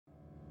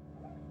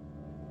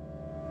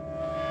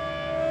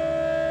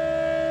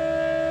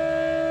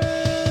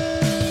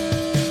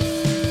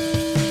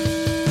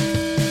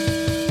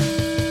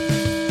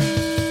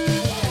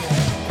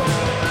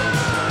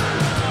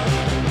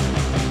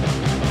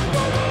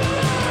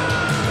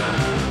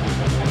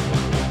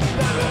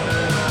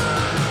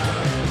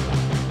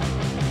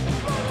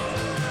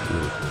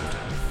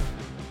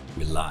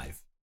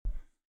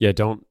Yeah,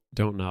 don't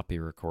not be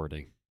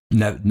recording.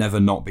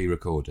 Never not be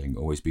recording.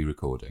 Always be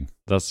recording.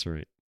 That's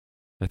right.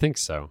 I think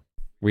so.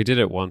 We did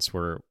it once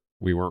where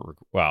we weren't.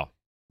 Well,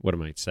 what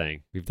am I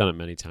saying? We've done it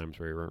many times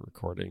where we weren't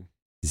recording.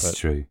 This is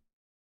true.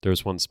 There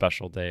was one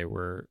special day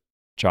where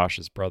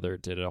Josh's brother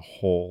did a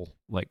whole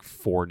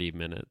 40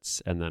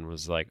 minutes and then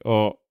was like,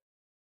 "Oh,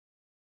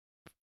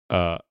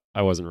 I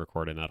wasn't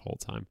recording that whole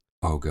time."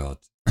 Oh God.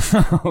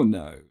 Oh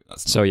no.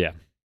 So yeah,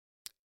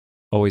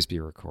 always be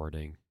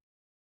recording.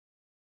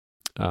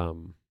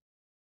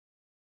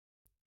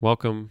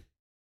 Welcome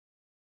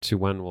to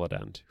When Will It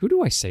End? Who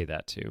do I say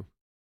that to?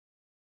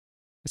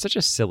 It's such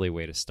a silly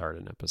way to start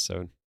an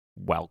episode.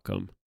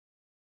 Welcome.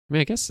 I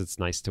mean, I guess it's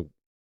nice to.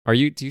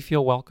 Do you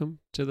feel welcome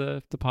to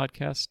the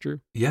podcast,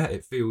 Drew? Yeah, I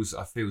feels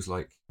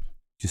like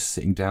just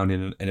sitting down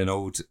in an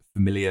old,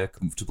 familiar,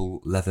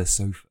 comfortable leather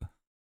sofa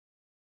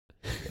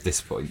at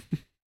this point.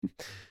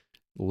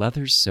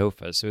 Leather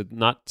sofa. So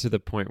not to the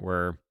point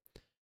where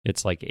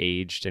it's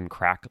aged and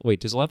crackly. Wait,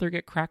 does leather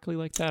get crackly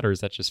like that, or is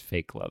that just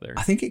fake leather?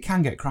 I think it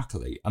can get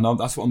crackly, and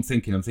that's what I'm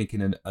thinking. I'm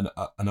thinking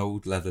an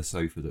old leather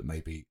sofa that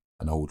maybe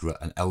an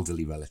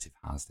elderly relative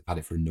has. They've had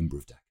it for a number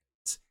of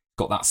decades.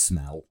 Got that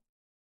smell,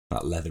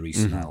 that leathery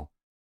smell,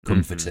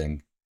 comforting.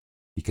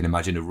 Mm-hmm. You can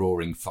imagine a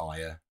roaring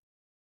fire,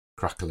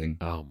 crackling.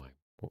 Oh my!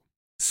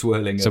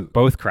 Swirling. So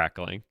both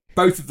crackling.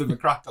 Both of them are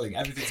crackling.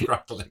 Everything's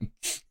crackling.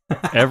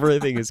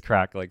 Everything is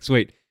crackling. So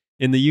wait.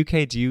 In the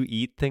UK, do you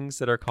eat things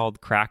that are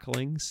called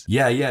cracklings?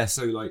 Yeah.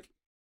 So,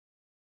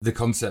 the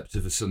concept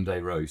of a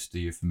Sunday roast, are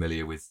you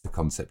familiar with the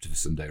concept of a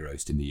Sunday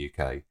roast in the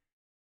UK?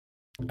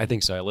 I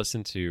think so.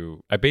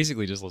 I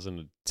basically just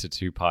listened to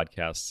two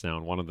podcasts now,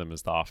 and one of them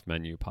is the Off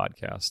Menu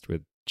podcast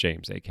with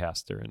James A.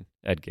 Caster and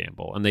Ed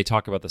Gamble. And they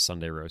talk about the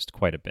Sunday roast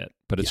quite a bit,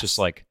 but it's just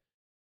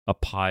a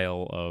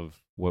pile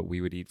of what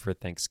we would eat for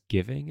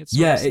Thanksgiving. It's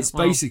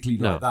basically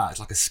that. It's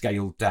like a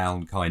scaled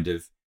down kind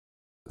of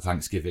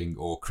Thanksgiving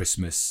or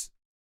Christmas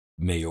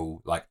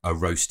meal, like a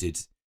roasted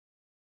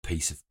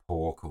piece of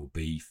pork or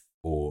beef,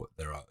 or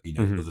there are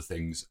other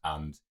things,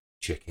 and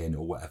chicken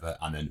or whatever,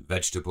 and then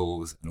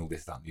vegetables and all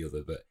this, that, and the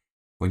other. But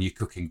when you're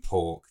cooking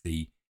pork,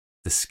 the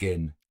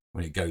skin,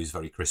 when it goes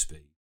very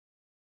crispy,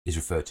 is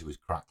referred to as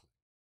crackling.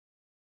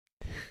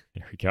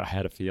 There we go. I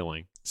had a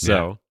feeling.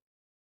 So,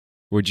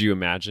 would you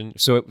imagine?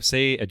 So,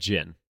 say a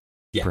gin,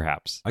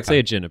 perhaps. Okay. Say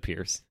a gin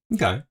appears.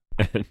 Okay.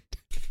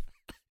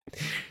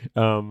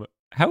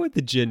 How would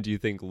the gin, do you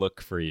think, look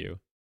for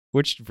you?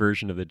 Which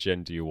version of the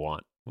gin do you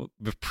want? Well,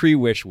 the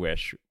pre-wish.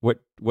 What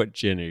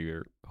gin are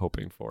you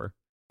hoping for?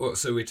 Well,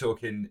 so we're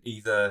talking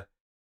either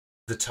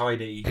the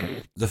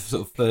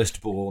sort of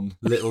firstborn,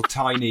 little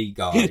tiny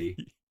guy.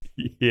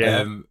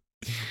 Yeah.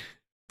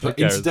 But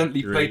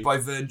incidentally played by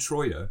Vern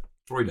Troyer.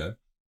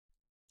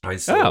 I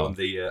saw on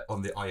the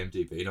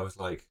IMDb, and I was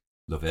like,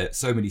 love it.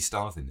 So many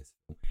stars in this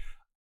film.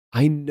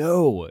 I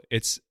know.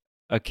 It's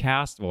a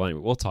cast. Well,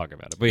 anyway, we'll talk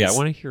about it. But yeah, I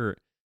want to hear.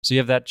 So you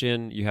have that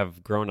gin. You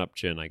have grown-up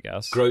gin, I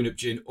guess. Grown-up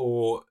gin,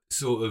 or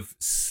sort of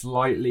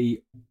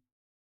slightly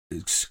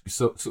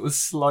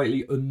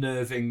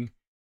unnerving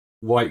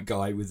white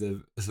guy with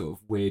a sort of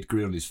weird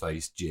grin on his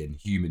face. Gin,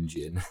 human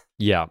gin.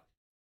 Yeah.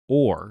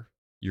 Or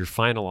your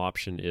final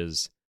option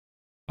is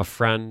a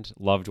friend,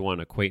 loved one,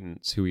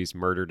 acquaintance who he's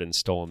murdered and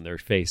stolen their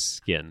face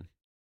skin.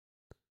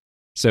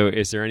 So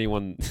is there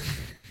anyone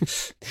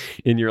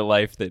in your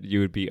life that you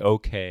would be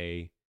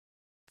okay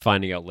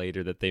finding out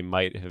later that they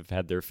might have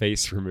had their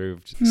face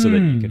removed so that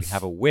you could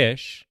have a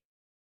wish?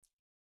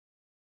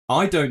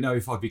 I don't know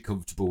if I'd be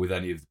comfortable with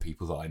any of the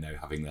people that I know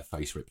having their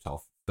face ripped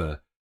off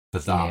for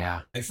that.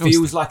 Yeah. It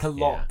feels like a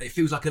lot. Yeah. It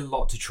feels like a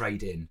lot to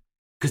trade in,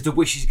 because the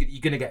wish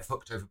you're going to get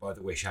fucked over by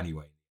the wish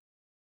anyway.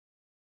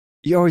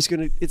 You're always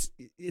going to.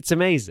 It's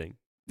amazing.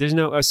 There's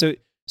no so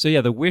yeah.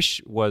 The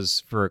wish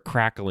was for a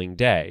crackling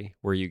day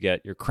where you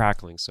get your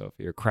crackling sofa,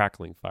 your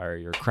crackling fire,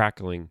 your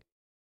crackling.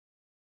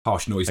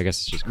 Harsh noise. I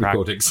guess it's just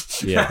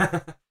recordings.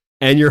 Yeah.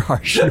 And your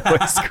harsh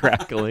noise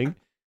crackling.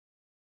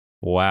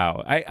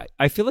 Wow.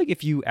 I feel like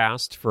if you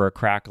asked for a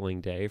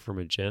crackling day from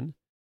a gin,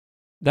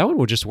 that one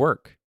would just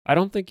work. I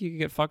don't think you could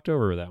get fucked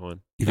over with that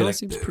one. That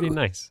seems pretty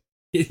nice.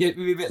 It'd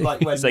be a bit like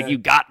when... It's like, you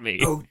got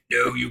me. Oh,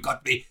 no, you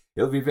got me.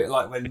 It'll be a bit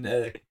like when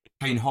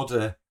Kane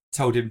Hodder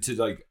told him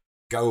to,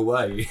 go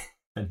away,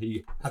 and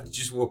he had to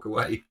just walk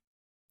away.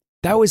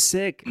 That was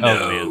sick. No.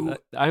 Oh, man.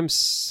 I'm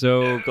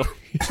so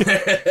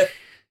glad...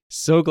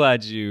 So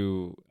glad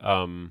you,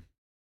 I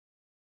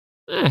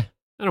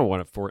don't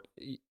want to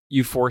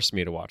you forced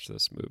me to watch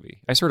this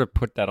movie. I sort of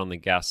put that on the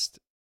guest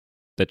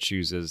that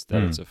chooses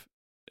that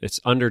it's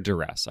under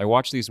duress. I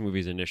watch these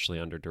movies initially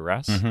under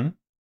duress. Mm-hmm.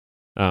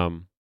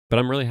 But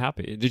I'm really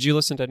happy. Did you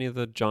listen to any of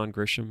the John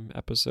Grisham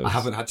episodes? I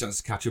haven't had a chance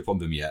to catch up on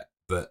them yet,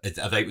 but was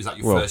that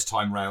your first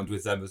time round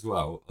with them as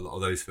well? A lot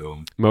of those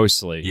films?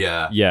 Mostly.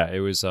 Yeah. Yeah,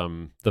 it was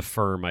The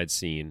Firm I'd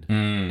seen,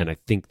 and I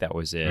think that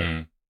was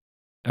it.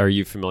 Are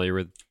you familiar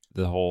with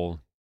the whole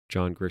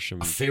John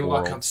Grisham I feel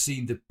world? like I've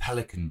seen the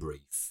Pelican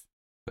Brief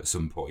at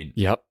some point.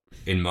 Yep.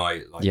 In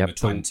my my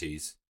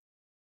 20s.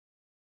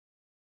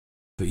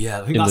 But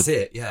yeah, I think that's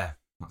it. Yeah,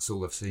 that's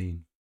all I've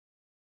seen.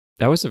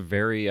 That was a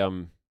very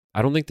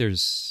I don't think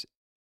there's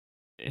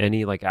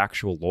any like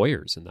actual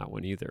lawyers in that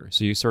one either.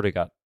 So you sort of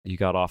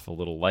got off a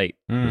little light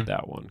with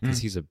that one because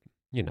he's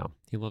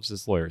he loves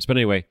his lawyers. But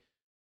anyway,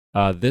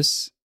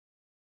 this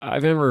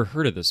I've never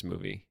heard of this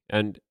movie,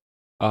 and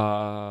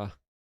I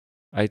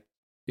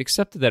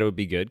accepted that it would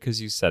be good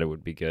because you said it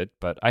would be good,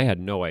 but I had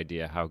no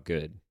idea how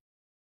good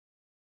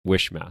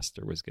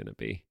Wishmaster was going to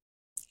be.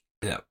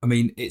 Yeah, I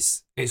mean,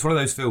 it's one of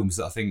those films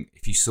that I think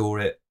if you saw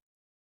it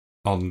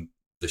on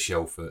the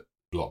shelf at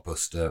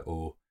Blockbuster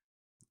or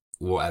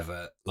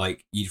whatever,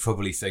 like you'd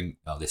probably think,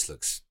 "Oh, this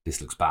looks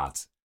bad.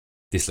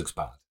 This looks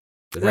bad."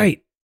 But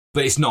right,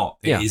 but it's not.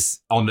 It is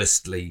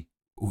honestly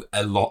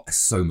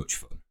so much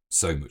fun.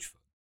 So much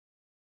fun.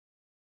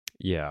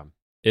 Yeah,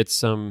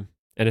 it's and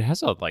it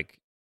has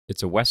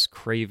it's a Wes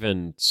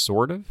Craven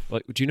sort of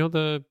like. Do you know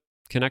the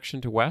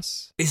connection to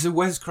Wes? It's a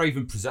Wes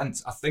Craven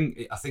Presents. I think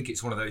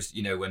it's one of those,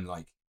 when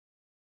like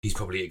he's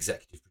probably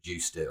executive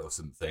produced it or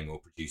something, or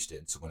produced it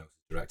and someone else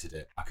directed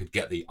it. I could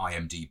get the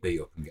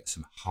IMDb up and get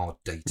some hard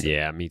data.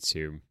 Yeah, me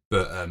too.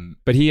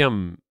 But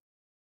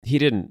he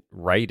didn't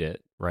write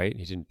it, right?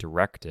 He didn't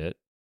direct it.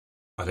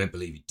 I don't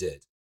believe he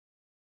did.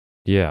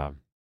 Yeah.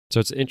 So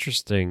it's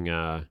interesting.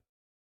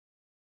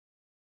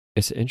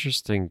 It's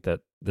interesting that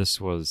this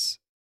was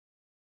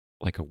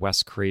like a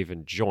Wes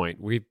Craven joint.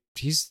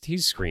 He's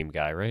Scream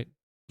guy, right?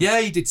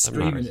 Yeah, he did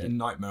Scream and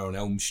Nightmare on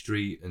Elm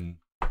Street and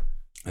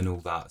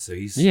all that. So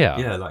he's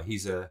like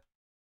he's a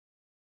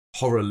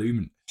horror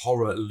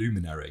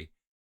luminary.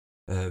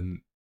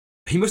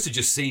 He must have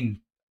just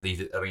seen the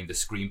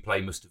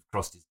screenplay must have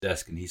crossed his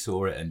desk and he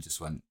saw it and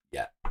just went,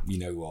 yeah, you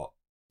know what?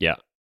 Yeah,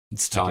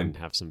 it's time. I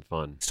can have some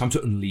fun. It's time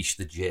to unleash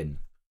the djinn.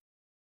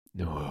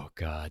 Oh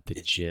God, the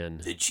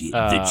djinn. The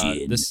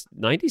djinn. This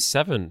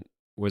 97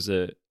 was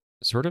a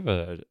sort of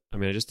I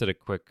just did a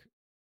quick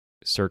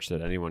search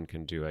that anyone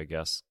can do, I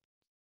guess.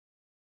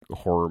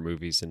 Horror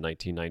movies in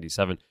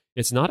 1997.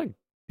 It's not a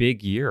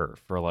big year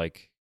for I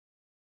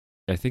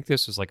think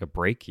this was like a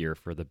break year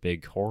for the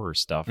big horror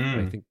stuff.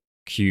 I think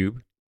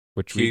Cube,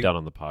 which we've done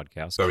on the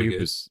podcast. Very Cube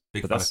good. is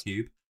big fan of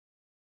Cube.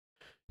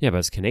 Yeah, but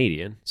it's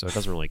Canadian, so it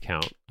doesn't really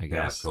count, I guess.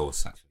 Yeah, of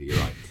course. Actually, you're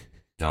right.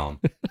 Darn.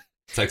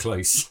 So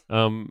close.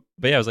 But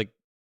yeah, it was like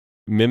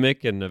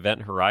Mimic and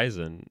Event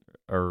Horizon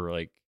are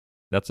like,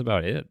 that's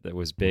about it. That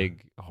was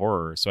big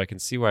horror. So I can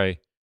see why.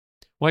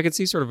 Well, I can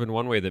see sort of in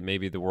one way that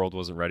maybe the world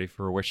wasn't ready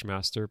for a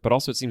Wishmaster, but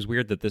also it seems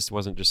weird that this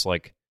wasn't just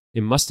like,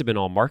 it must have been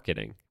all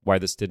marketing. Why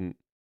this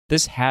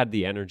had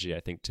the energy, I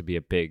think, to be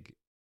a big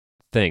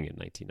thing in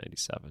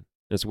 1997.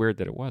 It's weird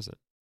that it wasn't.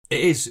 It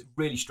is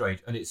really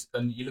strange.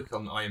 And you look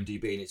on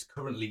IMDb and it's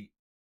currently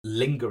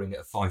lingering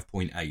at a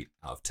 5.8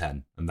 out of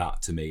 10. And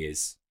that to me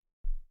is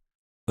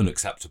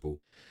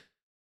unacceptable.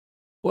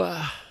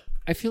 Well,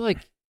 I feel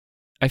like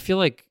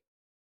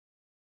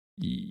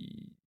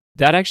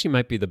that actually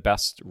might be the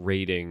best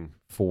rating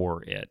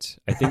for it.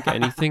 I think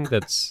anything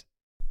that's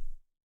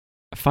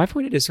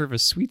 5.8 is sort of a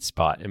sweet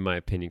spot in my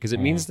opinion, because it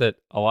means that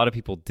a lot of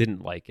people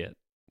didn't like it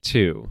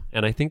too.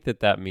 And I think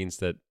that means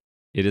that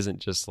it isn't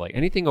just like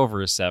anything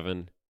over a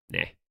 7,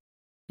 nah.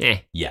 Yeah.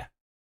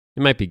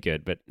 It might be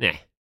good, but nah,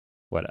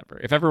 whatever.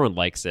 If everyone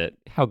likes it,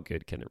 how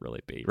good can it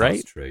really be, right?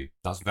 That's true.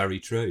 That's very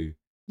true.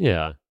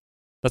 Yeah.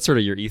 That's sort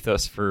of your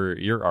ethos for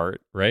your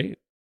art, right?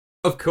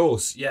 Of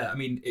course, yeah. I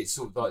mean, it's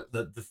sort of like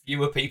the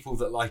fewer people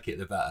that like it,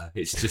 the better.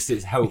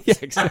 It helps. Yeah,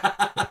 exactly.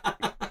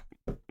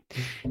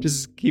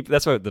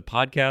 That's why the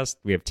podcast,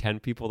 we have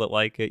 10 people that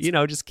like it.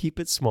 Just keep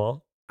it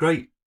small.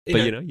 Great.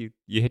 But you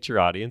hit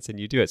your audience and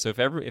you do it. So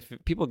if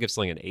people give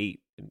something an 8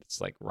 and it's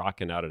like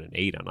rocking out at an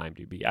 8 on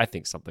IMDb, I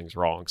think something's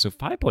wrong. So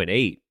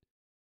 5.8,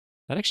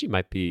 that actually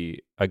might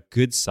be a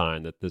good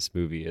sign that this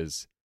movie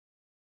is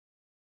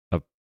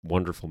a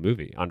wonderful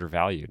movie,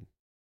 undervalued.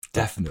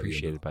 Definitely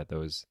Appreciated by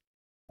those.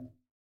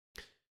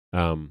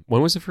 When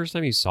was the first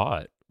time you saw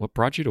it? What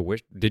brought you to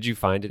Wish? Did you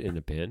find it in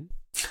a bin?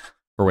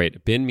 Or wait,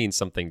 a bin means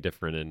something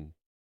different in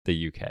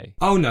the UK.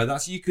 Oh no,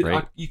 that's you could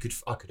right?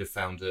 I could have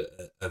found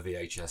a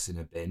VHS in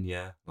a bin,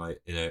 yeah,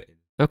 like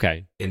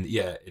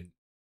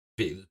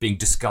being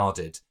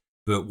discarded.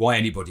 But why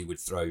anybody would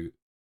throw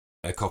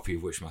a copy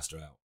of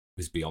Wishmaster out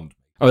was beyond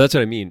me. Oh, that's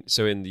what I mean.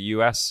 So in the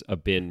US, a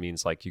bin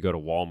means like you go to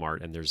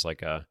Walmart and there's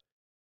like a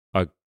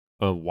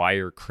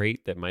wire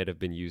crate that might have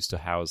been used to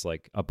house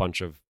like a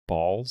bunch of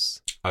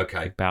balls,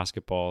 like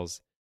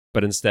basketballs,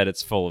 but instead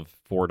it's full of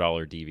 $4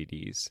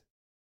 DVDs.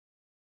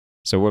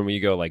 So when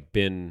you go like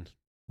bin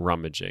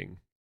rummaging,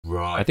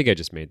 right? I think I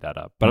just made that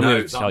up, but I'm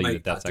going to tell you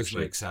that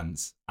actually makes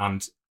sense.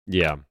 And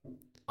yeah,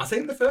 I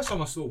think the first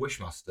time I saw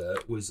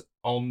Wishmaster was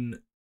on.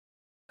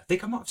 I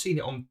think I might have seen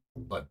it on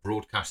like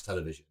broadcast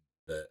television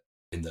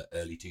in the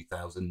early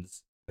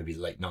 2000s, maybe the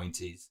late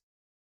 90s.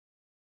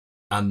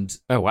 And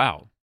oh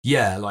wow,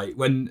 yeah, like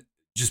when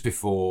just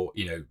before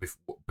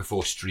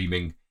before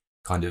streaming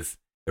kind of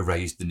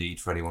erased the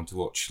need for anyone to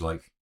watch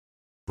like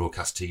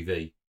broadcast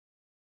TV,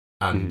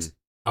 and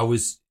I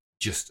was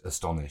just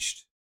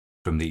astonished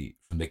from the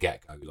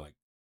get go. Like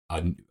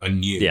I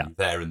knew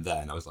there and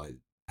then. I was like,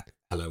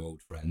 "Hello,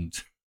 old friend."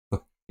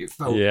 It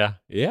felt yeah.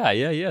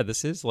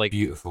 This is like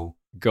beautiful.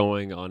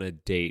 going on a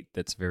date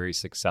that's very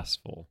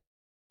successful.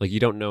 Like you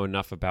don't know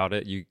enough about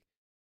it. You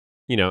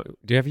know,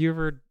 have you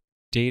ever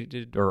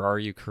dated or are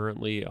you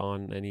currently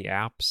on any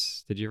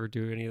apps? Did you ever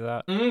do any of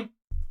that? Mm.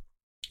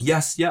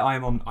 Yes, yeah,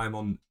 I'm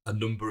on a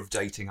number of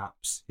dating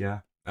apps, yeah.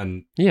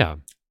 And yeah,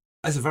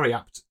 as a very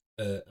apt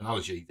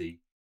analogy, the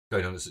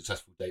going on a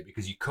successful date,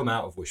 because you come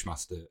out of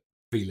Wishmaster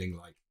feeling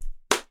like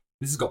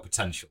this has got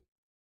potential.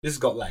 This has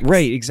got legs.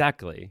 Right,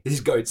 exactly. This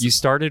is going somewhere. You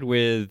started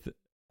with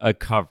a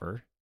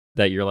cover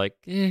that you're like,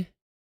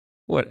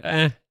 but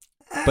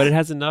it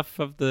has enough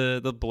of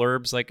the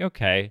blurbs like,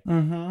 okay,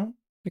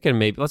 okay,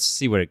 maybe let's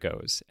see what it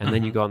goes. And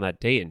then you go on that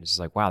date and it's just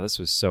like, wow, this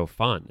was so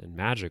fun and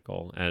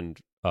magical and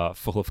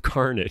full of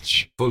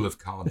carnage. Full of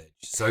carnage.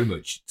 So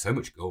much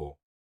gore.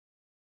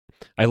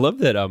 I love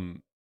that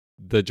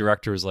the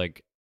director was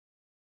like,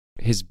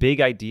 his big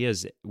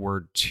ideas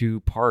were 2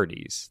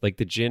 parties. Like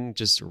the Djinn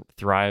just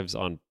thrives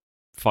on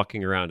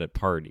fucking around at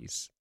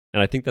parties.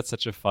 And I think that's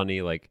such a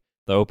funny, like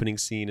the opening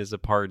scene is a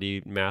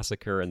party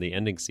massacre and the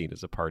ending scene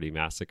is a party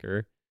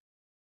massacre.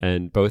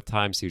 And both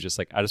times he was just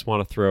like, I just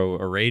want to throw a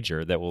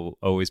rager that will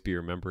always be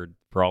remembered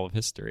for all of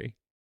history.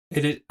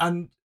 It is,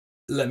 and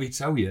let me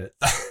tell you,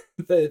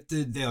 they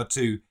are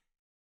 2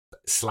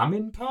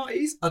 slamming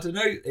parties. I don't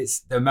know.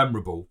 They're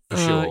memorable for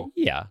sure.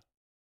 Yeah.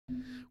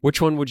 Which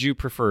one would you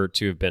prefer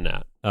to have been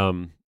at?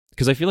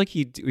 Because I feel like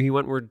he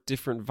went with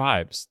different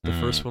vibes. The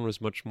first one was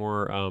much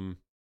more. I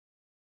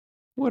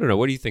don't know.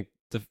 What do you think?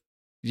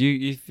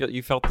 You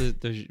felt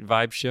the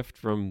vibe shift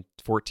from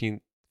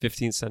 14th,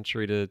 15th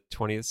century to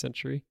 20th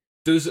century?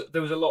 There was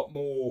a lot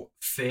more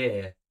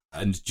fear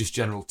and just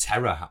general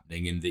terror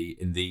happening at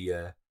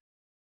the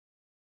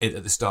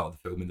start of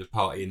the film in the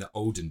party in the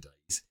olden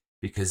days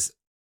because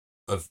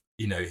of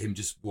him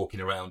just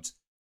walking around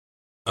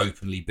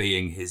openly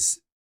being his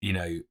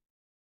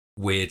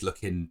weird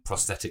looking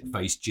prosthetic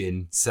face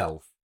Djinn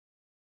self,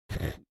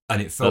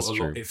 and it felt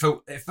it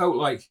felt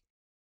like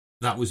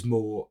that was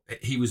more.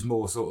 He was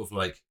more sort of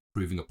like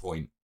proving a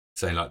point,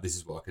 saying like, "This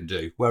is what I can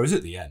do." Whereas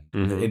at the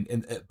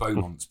end, at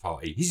Beaumont's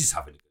party, he's just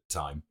having a good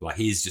time. Like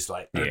he's just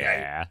like,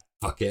 okay,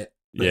 fuck it,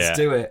 let's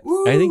do it.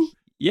 Woo! I think,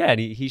 and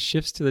he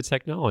shifts to the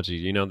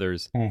technology.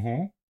 There's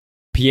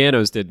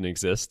pianos didn't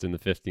exist in the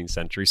 15th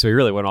century, so he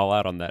really went all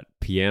out on that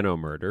piano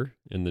murder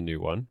in the new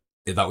one.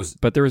 Yeah, that was,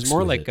 but there was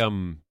more like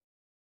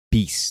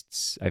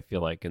beasts. I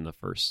feel like in the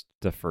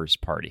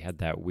first party had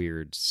that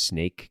weird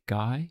snake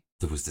guy.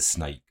 There was the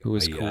snake who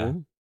was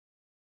cool.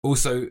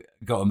 Also,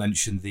 got to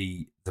mention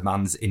the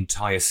man's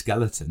entire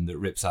skeleton that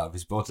rips out of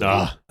his body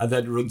and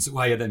then runs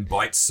away and then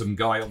bites some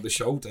guy on the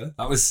shoulder.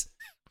 That was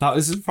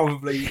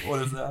probably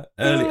one of the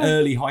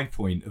early high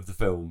point of the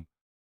film.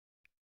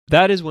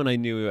 That is when I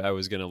knew I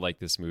was gonna like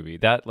this movie.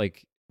 That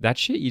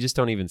shit you just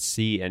don't even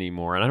see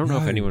anymore. And I don't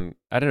know if anyone.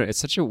 I don't know. It's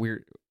such a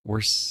weird.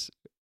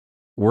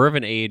 We're of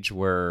an age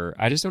where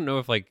I just don't know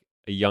if like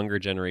a younger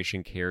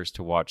generation cares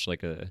to watch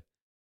like a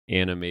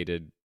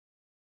animated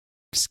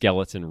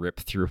skeleton rip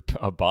through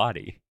a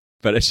body.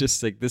 But it's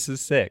just like, this is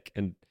sick,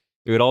 and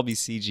it would all be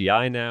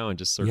CGI now and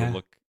just sort of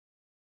look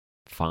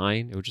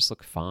fine. It would just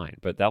look fine.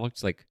 But that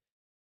looks like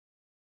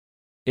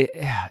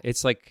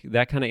it's like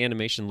that kind of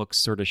animation looks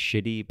sort of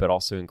shitty, but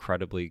also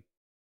incredibly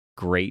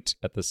great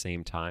at the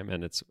same time,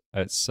 and it's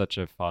such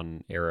a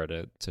fun era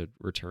to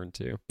return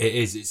to. It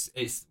is.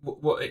 It's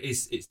what it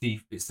is. It's the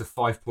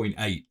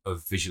 5.8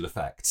 of visual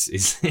effects.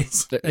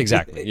 It's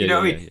exactly. You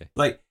know what I mean? Yeah.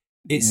 Like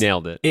it's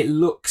nailed it. It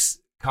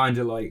looks kind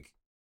of like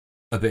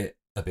a bit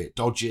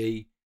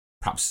dodgy,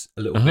 perhaps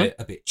a little bit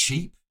a bit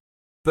cheap,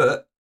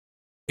 but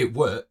it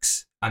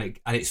works, and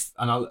I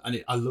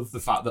love the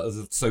fact that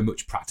there's so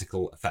much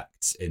practical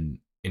effects in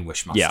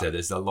Wishmaster. Yeah.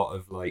 There's a lot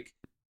of like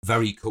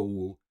very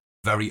cool,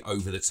 very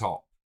over the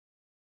top.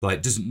 Like,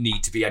 it doesn't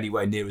need to be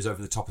anywhere near as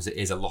over the top as it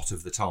is a lot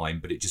of the time,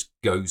 but it just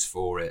goes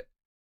for it.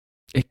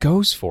 It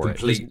goes for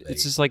completely.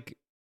 It's just like,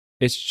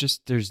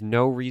 there's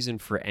no reason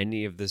for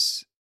any of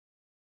this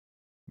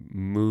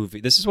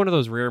movie. This is one of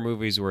those rare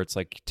movies where it's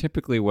like,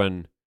 typically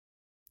when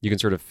you can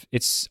sort of,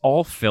 it's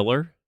all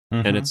filler,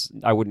 and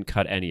I wouldn't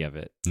cut any of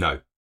it. No.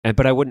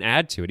 But I wouldn't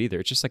add to it either.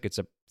 It's just like, it's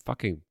a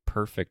fucking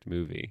perfect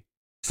movie.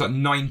 It's like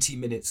 90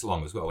 minutes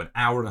long as well, an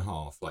hour and a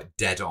half, like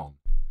dead on.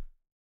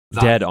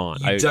 Dead on.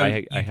 You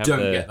don't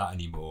get that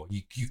anymore.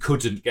 You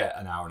couldn't get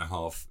an hour and a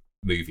half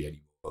movie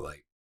anymore.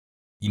 Like,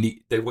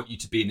 they want you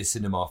to be in the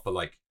cinema for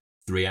like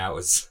 3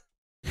 hours.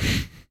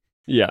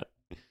 Yeah.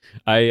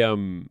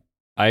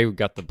 I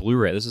got the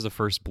Blu-ray. This is the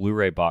first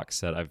Blu-ray box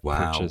set I've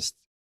purchased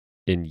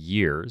in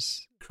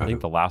years. Incredible. I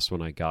think the last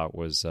one I got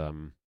was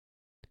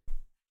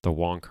the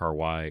Wong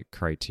Kar-wai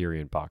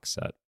Criterion box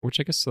set, which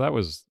I guess so that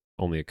was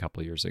only a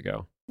couple of years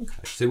ago.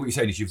 Okay. So what you're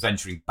saying is you're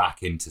venturing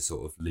back into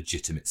sort of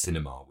legitimate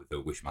cinema with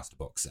the Wishmaster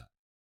box set.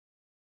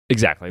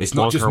 Exactly. It's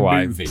not just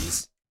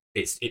movies.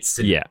 It's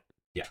cinema.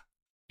 Yeah.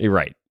 You're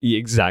right.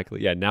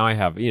 Exactly. Yeah. Now I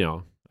have,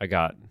 I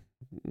got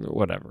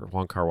whatever.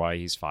 Wong Kar-wai,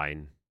 he's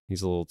fine.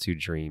 He's a little too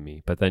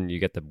dreamy. But then you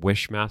get the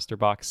Wishmaster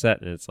box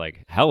set and it's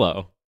like,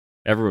 hello.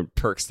 Everyone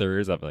perks their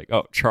ears up like,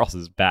 oh, Charles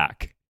is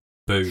back.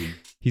 Boom.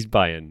 He's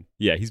buying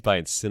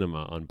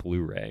cinema on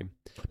Blu-ray.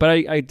 But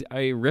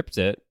I ripped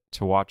it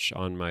to watch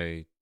on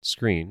my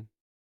screen.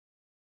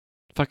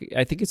 Fuck,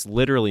 I think it's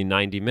literally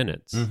 90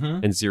 minutes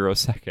and 0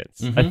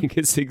 seconds. I think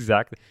it's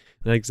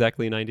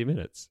exactly 90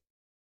 minutes.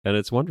 And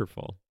it's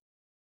wonderful.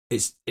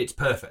 It's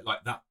perfect.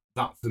 Like that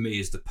for me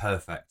is the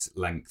perfect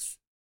length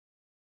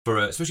for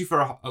especially for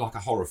a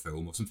horror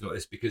film or something like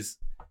this, because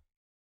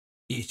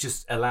it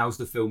just allows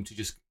the film to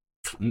just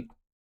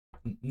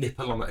nip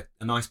along at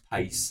a nice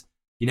pace.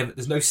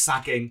 There's no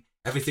sagging.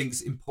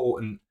 Everything's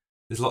important.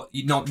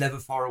 You're not never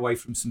far away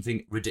from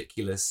something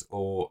ridiculous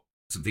or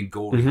something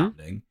gory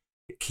happening.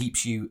 It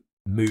keeps you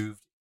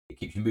moved. It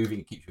keeps you moving.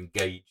 It keeps you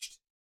engaged.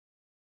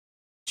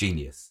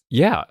 Genius.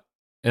 Yeah,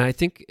 and I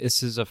think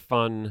this is a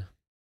fun.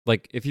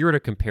 Like, if you were to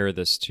compare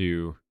this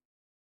to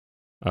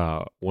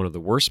one of the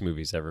worst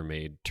movies ever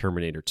made,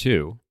 Terminator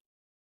 2.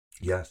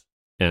 Yes.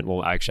 And,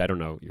 well, actually, I don't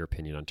know your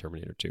opinion on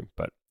Terminator 2,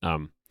 but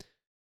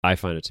I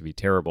find it to be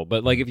terrible.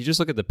 But, like, if you just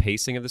look at the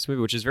pacing of this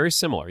movie, which is very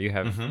similar, you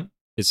have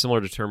it's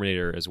similar to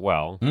Terminator as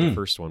well, the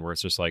first one, where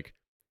it's just like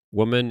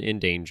woman in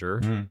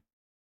danger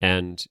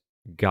and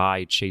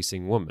guy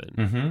chasing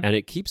woman. And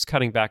it keeps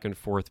cutting back and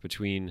forth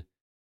between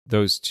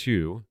those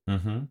two.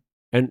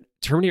 And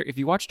Terminator, if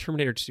you watch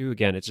Terminator 2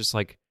 again, it's just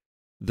like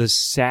the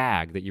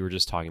sag that you were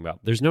just talking about.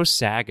 There's no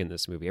sag in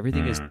this movie.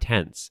 Everything is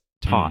tense,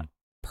 taut,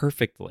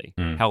 perfectly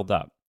held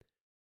up.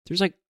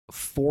 There's like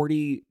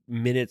 40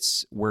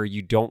 minutes where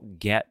you don't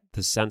get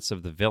the sense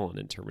of the villain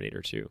in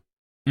Terminator 2.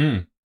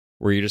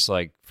 Where you're just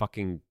like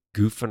fucking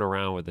goofing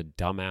around with a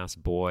dumbass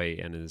boy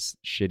and his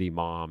shitty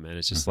mom. And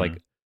it's just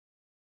like,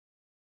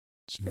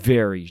 it's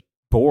very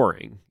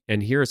boring.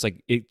 And here it's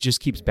like, it just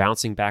keeps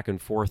bouncing back and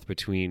forth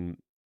between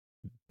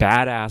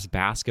badass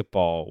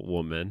basketball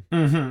woman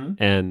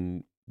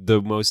and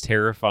the most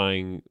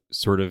terrifying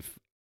sort of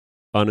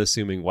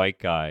unassuming white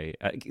guy.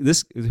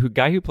 This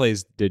guy who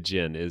plays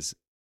Djinn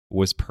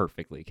was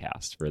perfectly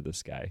cast for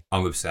this guy.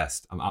 I'm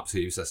obsessed. I'm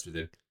absolutely obsessed with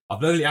him.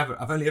 I've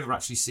only ever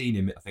actually seen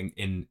him, I think,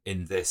 in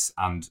this,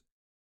 and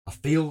I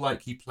feel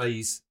like he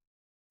plays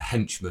a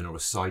henchman or a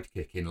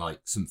sidekick in like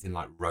something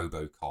like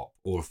RoboCop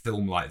or a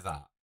film like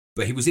that.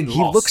 But he was in Lost.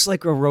 He looks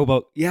like a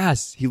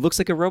he looks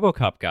like a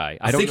RoboCop guy.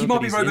 I think he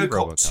might be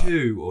RoboCop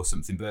 2 or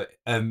something,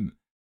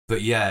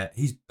 but yeah,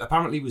 he's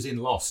apparently was in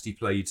Lost. He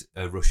played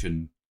a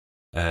Russian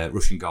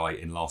guy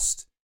in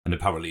Lost, and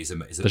apparently is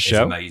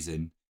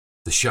amazing.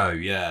 The show,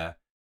 yeah.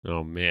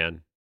 Oh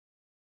man,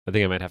 I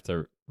think I might have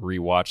to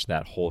rewatch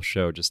that whole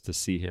show just to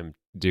see him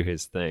do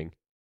his thing.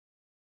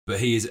 But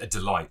he is a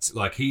delight.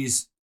 Like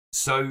his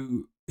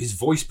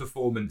voice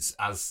performance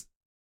as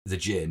the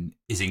Djinn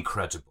is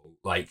incredible.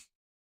 Like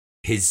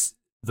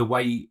the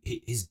way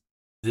he's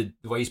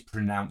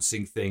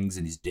pronouncing things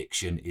and his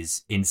diction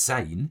is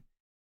insane,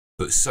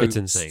 but it's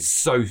insane.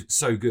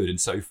 So good and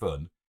so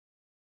fun.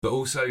 But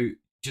also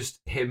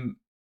just him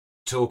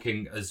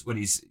talking as when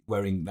he's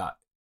wearing that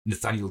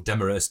Nathaniel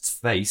Demarest's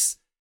face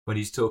when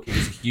he's talking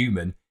as a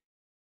human.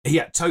 He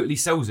totally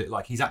sells it.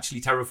 Like he's actually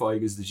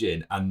terrifying as the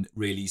Djinn and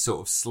really sort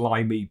of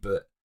slimy,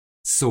 but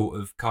sort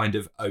of kind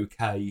of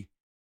okay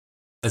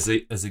as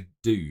a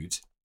dude.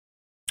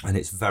 And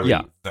it's very,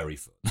 very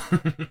fun.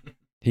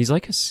 He's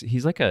like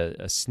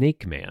a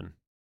snake man.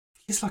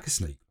 He's like a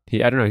snake.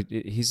 I don't know.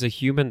 He's a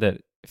human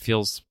that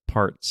feels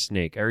part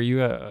snake. Are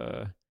you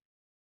a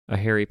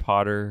Harry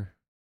Potter?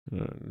 We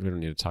don't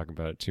need to talk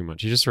about it too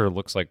much. He just sort of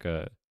looks like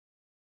the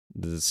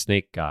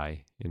snake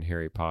guy in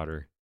Harry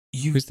Potter.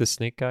 Who's the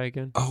snake guy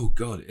again? Oh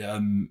God,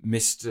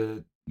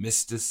 Mr.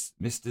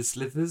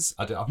 Slithers.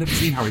 I've never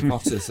seen Harry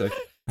Potter, so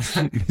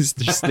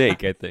Mr.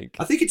 Snake, I think.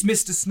 I think it's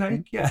Mr.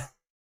 Snake. Yeah,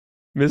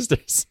 Mr.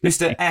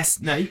 S.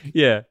 Snake.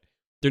 Yeah,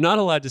 they're not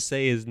allowed to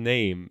say his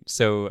name,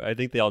 so I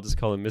think they all just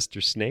call him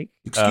Mr. Snake.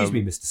 Excuse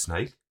me, Mr.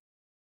 Snake.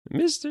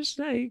 Mr.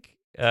 Snake.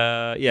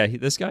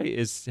 This guy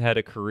has had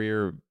a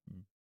career,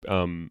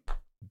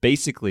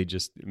 basically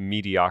just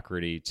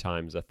mediocrity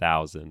times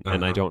 1,000,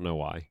 and I don't know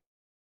why.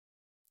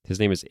 His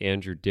name is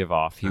Andrew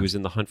Divoff. He was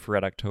in The Hunt for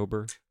Red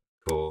October.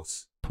 Of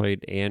course.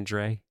 Played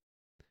Andre.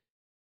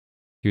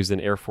 He was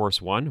in Air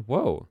Force One.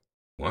 Whoa.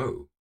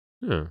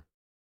 Huh.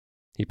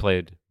 He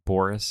played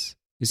Boris.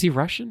 Is he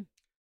Russian?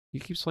 He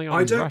keeps playing all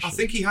these Russian. I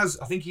think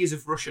he is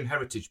of Russian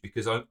heritage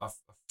because I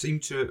seem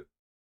to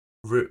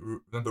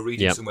remember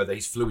reading somewhere that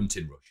he's fluent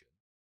in Russian.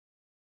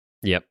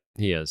 Yep,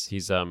 he is.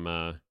 He's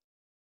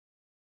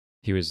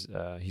he's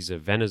a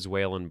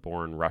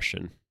Venezuelan-born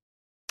Russian.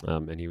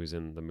 And he was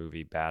in the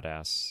movie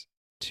Badass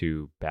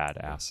 2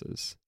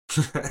 Badasses,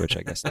 which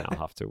I guess now I'll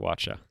have to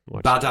watch.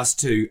 Badass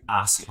 2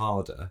 Ass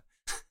Harder.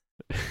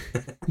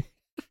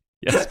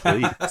 Yes,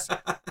 please.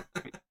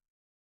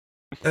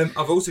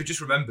 I've also just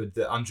remembered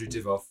that Andrew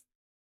Divoff,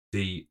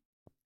 the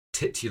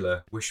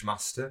titular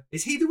Wishmaster,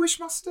 is he the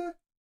Wishmaster?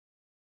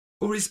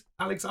 Or is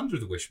Alexander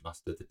the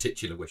Wishmaster, the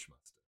titular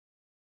Wishmaster?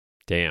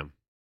 Damn.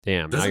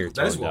 Now you're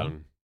throwing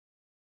down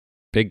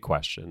big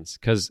questions.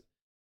 Because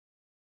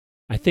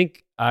I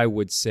think I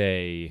would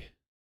say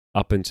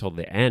up until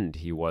the end,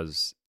 he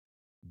was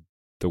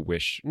the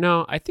wish.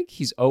 No, I think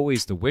he's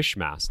always the wish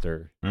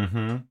master.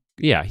 Mm-hmm.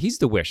 Yeah, he's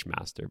the wish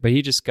master, but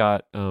he just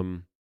got.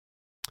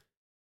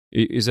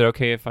 Is it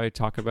okay if I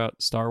talk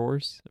about Star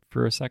Wars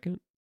for a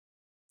second?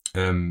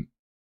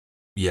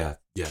 Yeah,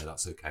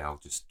 that's okay. I'll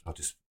just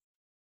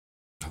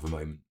have a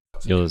moment.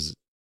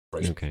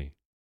 Okay.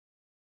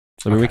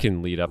 I mean, we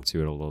can lead up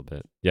to it a little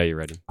bit. Yeah, you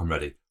ready? I'm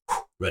ready.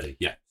 Ready?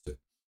 Yeah.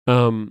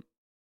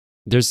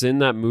 There's in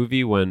that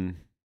movie when,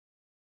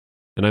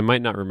 and I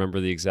might not remember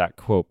the exact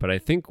quote, but I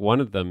think one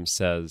of them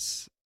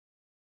says,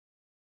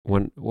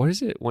 when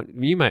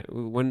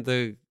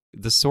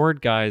the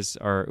sword guys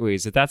are, wait,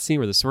 is it that scene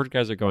where the sword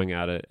guys are going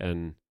at it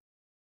and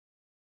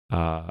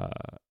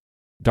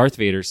Darth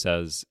Vader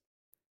says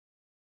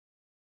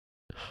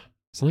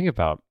something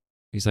about,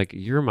 he's like,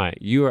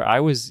 I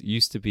was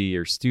used to be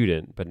your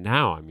student, but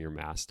now I'm your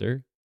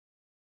master.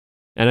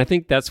 And I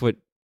think that's what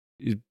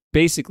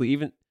basically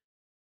even,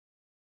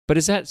 but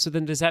is that, so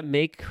then does that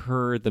make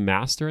her the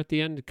master at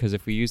the end? Because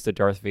if we use the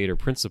Darth Vader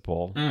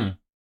principle,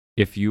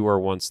 if you were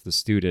once the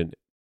student,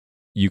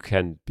 you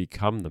can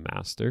become the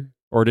master.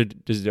 Or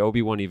does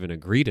Obi-Wan even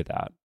agree to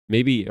that?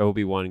 Maybe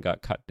Obi-Wan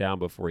got cut down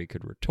before he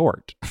could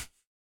retort.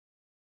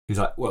 He's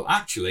like, well,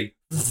 actually,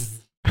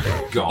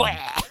 gone.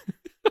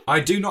 I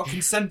do not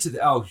consent to the...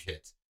 Oh,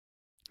 shit.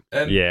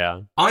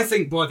 Yeah. I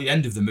think by the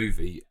end of the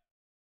movie,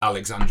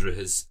 Alexandra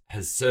has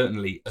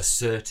certainly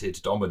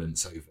asserted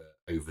dominance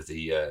over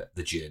the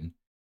Djinn,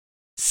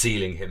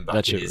 sealing him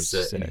back in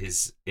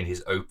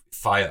his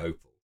fire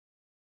opal.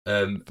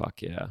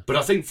 Fuck yeah. But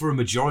I think for a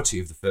majority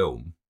of the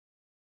film,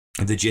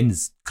 the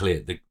Djinn's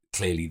clearly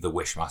the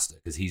Wishmaster,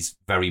 because he's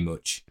very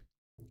much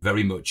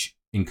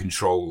in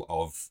control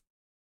of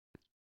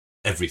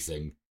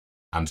everything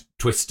and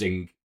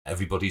twisting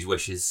everybody's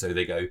wishes so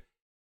they go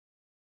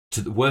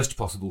to the worst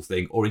possible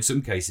thing, or in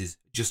some cases,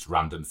 just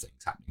random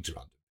things happening to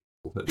random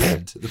people at the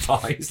end of the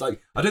pie. It's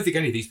like, I don't think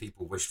any of these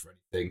people wished for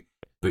anything,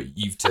 but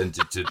you've turned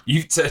into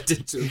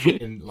a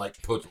fucking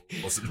like puddle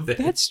or something.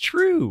 That's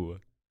true.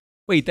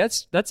 Wait,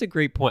 that's a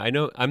great point. I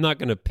know I'm not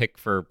going to pick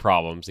for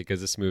problems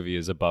because this movie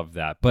is above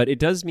that, but it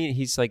does mean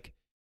he's like,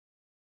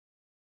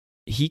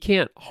 he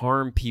can't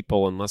harm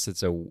people unless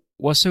it's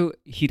so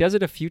he does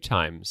it a few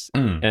times,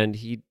 and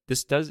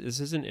this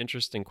is an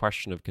interesting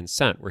question of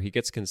consent where he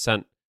gets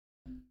consent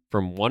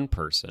from one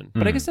person,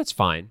 but I guess that's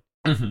fine.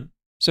 Mm-hmm.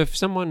 So if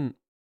someone,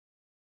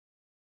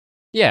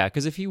 yeah,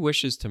 because if he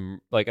wishes to,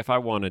 like, if I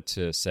wanted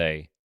to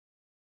say,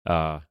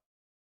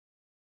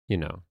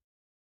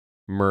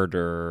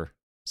 murder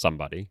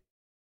somebody,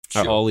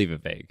 Sure. I'll leave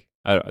it vague.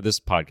 This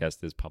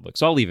podcast is public,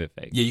 so I'll leave it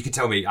vague. Yeah, you can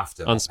tell me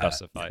after.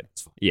 Unspecified.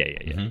 Yeah.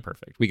 Mm-hmm.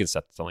 Perfect. We can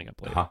set something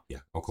up later. Yeah,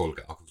 I'll call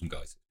some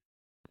guys.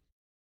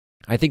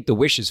 I think the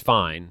wish is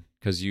fine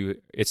because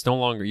it's no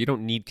longer, you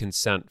don't need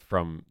consent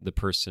from the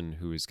person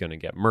who is going to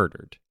get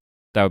murdered.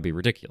 That would be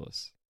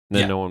ridiculous.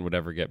 Then no one would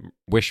ever get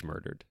wish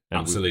murdered. And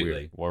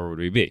absolutely. Where would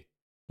we be?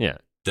 Yeah.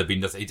 There'd be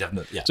nothing.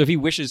 Yeah. So if he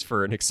wishes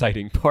for an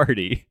exciting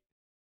party,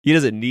 he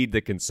doesn't need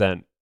the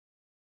consent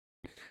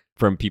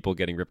from people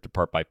getting ripped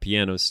apart by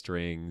piano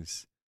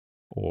strings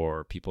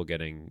or people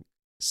getting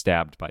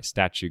stabbed by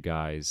statue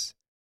guys.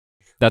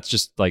 That's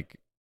just like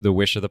the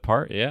wish of the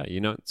part. Yeah,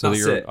 so that's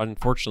you're it.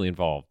 Unfortunately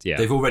involved. Yeah.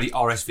 They've already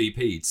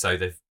RSVP'd, so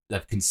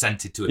they've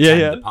consented to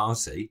attend the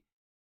party.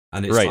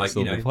 And it's like,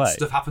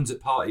 stuff happens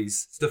at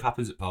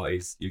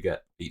parties. You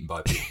get eaten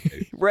by people.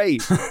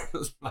 Right.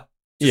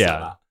 Yeah.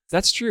 Like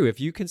that's true. If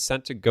you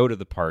consent to go to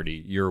the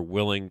party, you're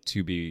willing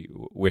to be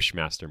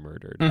Wishmaster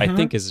murdered. Mm-hmm. I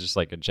think is just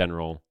like a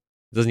general.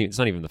 It's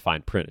not even the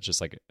fine print. It's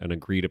just like an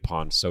agreed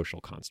upon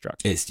social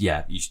construct.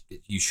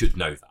 You should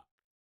know that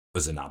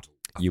as an adult.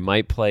 You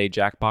might play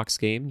Jackbox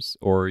games,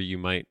 or you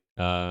might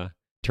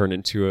turn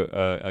into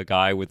a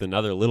guy with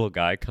another little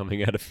guy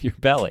coming out of your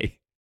belly.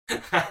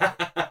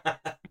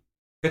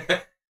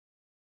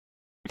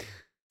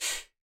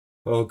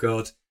 Oh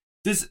God,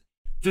 there's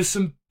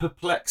some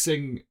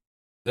perplexing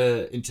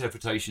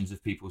interpretations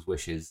of people's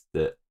wishes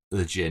that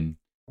the Djinn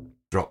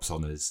drops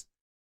on us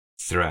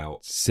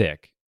throughout.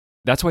 Sick.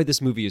 That's why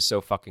this movie is so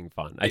fucking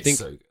fun. I think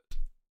so good.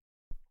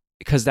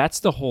 Because that's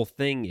the whole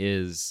thing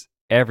is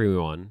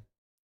everyone,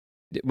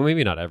 well,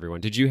 maybe not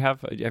everyone. Have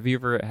you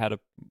ever had a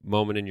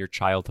moment in your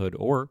childhood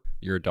or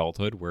your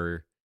adulthood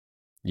where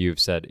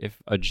you've said,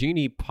 if a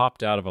genie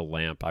popped out of a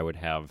lamp, I would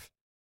have,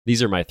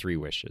 these are my 3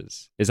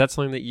 wishes. Is that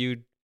something that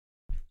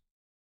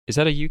is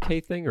that a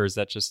UK thing or is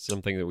that just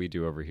something that we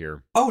do over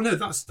here? Oh no,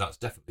 that's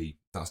definitely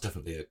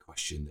a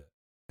question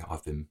that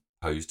I've been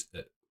posed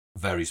at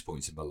various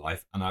points in my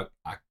life, and I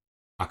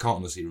can't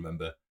honestly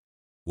remember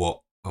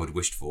what I would have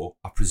wished for.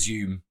 I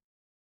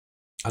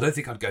don't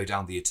think I'd go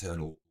down the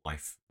eternal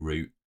life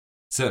route.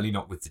 Certainly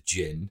not with the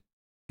Djinn,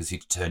 because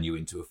he'd turn you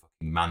into a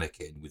fucking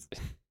mannequin with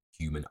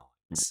human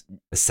eyes.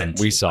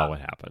 Essentially, we saw what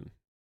happened.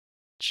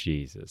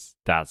 Jesus,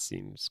 that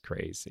seems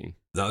crazy.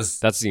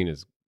 That scene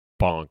is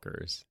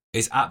bonkers.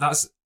 It's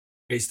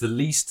the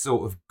least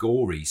sort of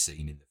gory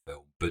scene in the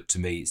film, but to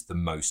me, it's the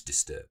most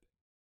disturbing.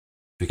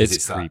 Because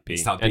it's creepy.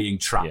 It's that being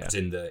trapped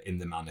in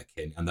the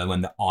mannequin, and then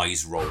when the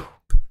eyes roll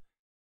up,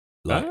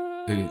 like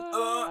and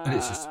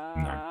it's just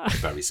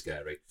very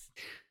scary.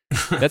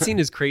 That scene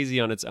is crazy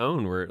on its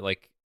own, where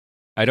like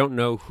I don't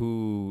know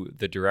who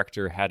the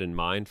director had in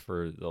mind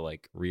for the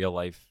like real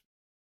life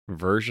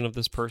version of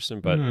this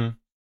person, but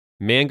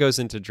man goes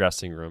into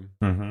dressing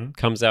room,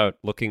 comes out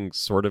looking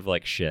sort of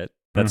like shit.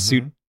 That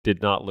suit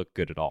did not look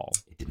good at all.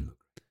 It didn't look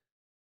good.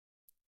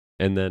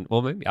 And then,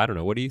 well, maybe I don't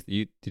know. What do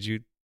you did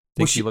you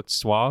think he looked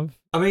suave?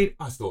 I mean,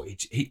 I thought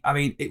I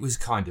mean, it was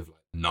kind of like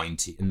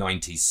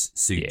 90s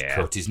suit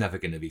cut is never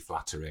going to be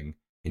flattering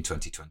in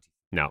 2020.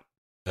 No.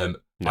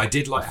 I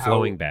did like how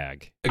flowing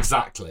bag.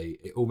 Exactly.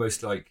 It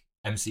almost like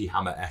MC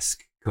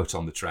Hammer-esque cut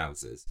on the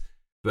trousers.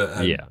 But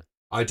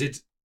I did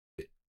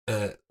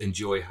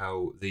enjoy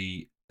how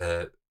the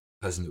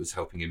person that was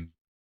helping him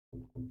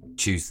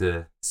choose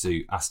the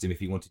suit asked him if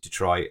he wanted to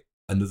try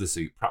another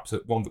suit, perhaps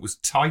one that was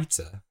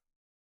tighter.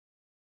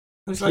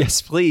 I was like,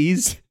 yes,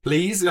 please.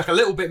 Please, like a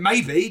little bit,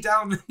 maybe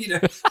down,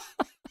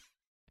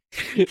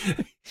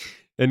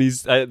 And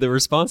he's the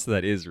response to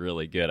that is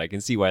really good. I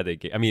can see why they.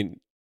 I mean,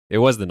 it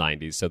was the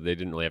 90s, so they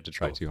didn't really have to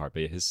try too hard.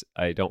 But his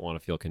 "I don't want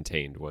to feel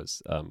contained"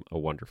 was a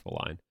wonderful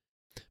line.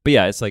 But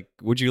yeah, it's like,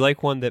 would you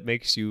like one that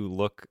makes you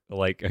look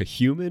like a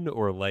human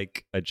or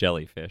like a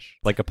jellyfish,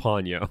 like a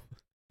Ponyo?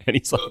 And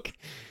he's like,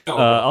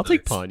 I'll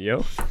take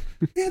Ponyo.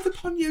 Yeah, the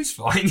Ponyo's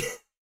fine.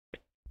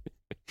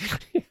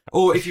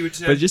 Or if you were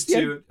to,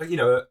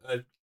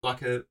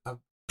 like a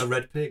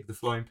red pig, the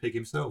flying pig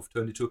himself,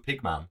 turned into a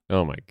pig man.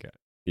 Oh my God.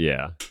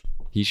 Yeah.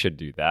 He should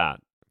do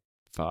that.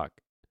 Fuck.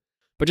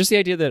 But just the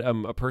idea that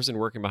a person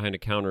working behind a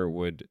counter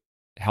would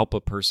help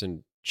a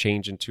person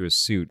change into a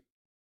suit.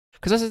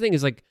 Because that's the thing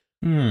is like,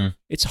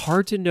 it's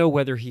hard to know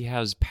whether he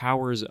has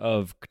powers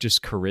of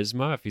just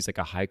charisma, if he's like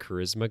a high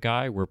charisma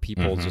guy where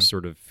people just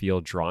sort of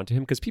feel drawn to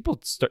him. Because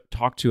people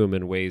talk to him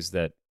in ways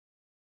that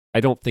I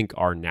don't think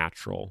are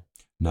natural.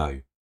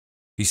 No.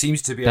 He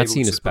seems to be that able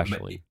scene to...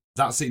 especially.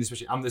 That scene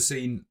especially. And the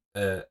scene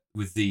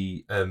with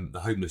the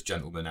homeless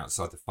gentleman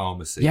outside the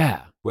pharmacy.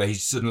 Yeah. Where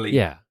he's suddenly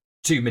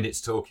 2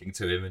 minutes talking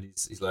to him and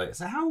he's like,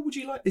 so how would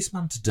you like this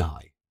man to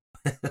die?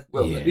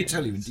 Well, let me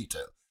tell you in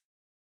detail.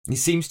 He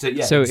seems to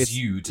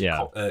exude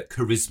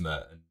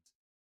charisma and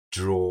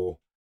draw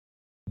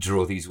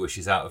these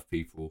wishes out of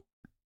people.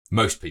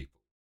 Most people.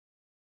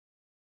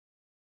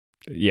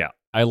 Yeah.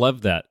 I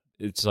love that.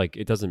 It's like,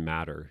 it doesn't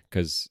matter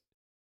because...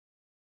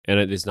 And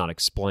it is not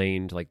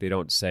explained. Like they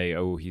don't say,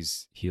 "Oh,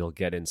 he'll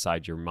get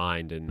inside your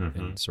mind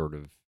and sort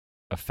of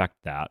affect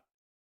that."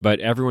 But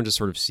everyone just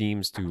sort of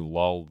seems to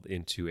lull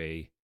into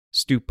a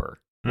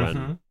stupor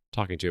when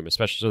talking to him.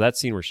 Especially so that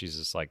scene where she's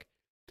just like,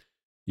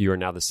 "You are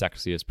now the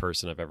sexiest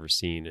person I've ever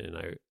seen,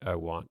 and I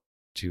want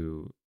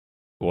to."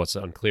 Well, it's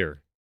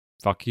unclear.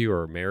 Fuck you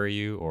or marry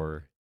you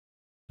or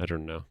I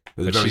don't know.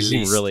 But she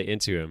seemed really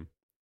into him.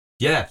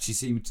 Yeah, she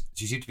seemed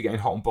to be getting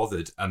hot and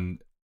bothered,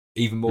 and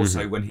even more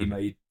so when he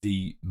made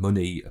the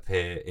money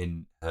appear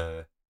in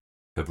her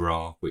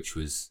bra, which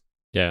was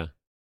is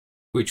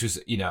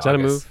that a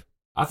move?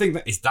 I think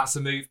that's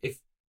a move. If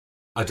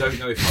I don't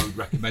know if I would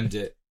recommend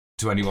it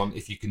to anyone.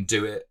 If you can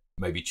do it,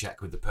 maybe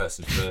check with the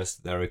person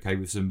first. They're okay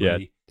with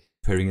somebody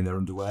appearing in their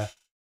underwear.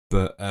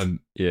 But I mean,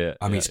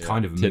 it's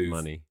kind of a move.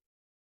 Money.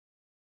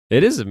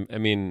 It is. I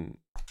mean,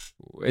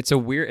 it's a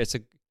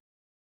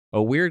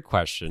weird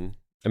question.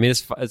 I mean,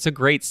 it's a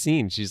great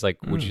scene. She's like,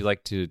 "Would you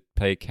like to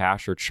pay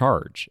cash or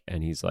charge?"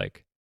 And he's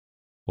like,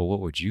 "Well, what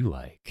would you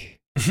like?"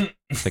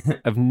 It's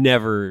like, I've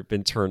never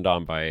been turned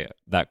on by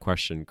that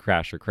question,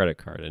 cash or credit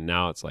card, and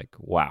now it's like,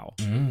 wow,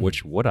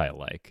 which would I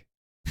like?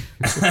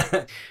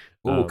 Can't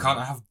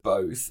I have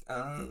both?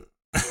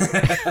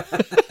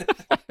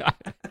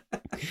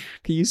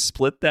 Can you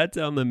split that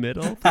down the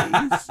middle,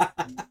 please?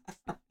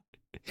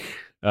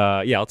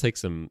 I'll take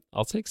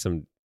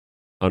some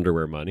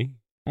underwear money.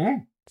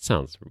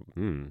 Sounds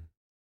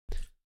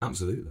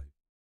absolutely.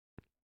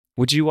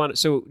 Would you want?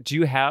 So, do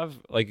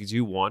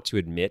you want to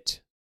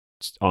admit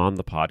on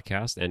the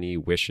podcast any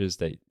wishes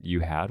that you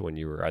had when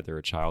you were either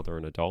a child or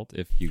an adult?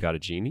 If you got a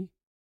genie,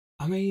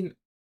 I mean,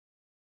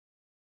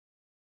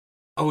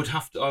 I would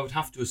have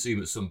to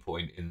assume at some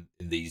point in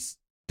these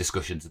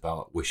discussions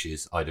about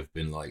wishes, I'd have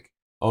been like,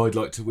 "Oh, I'd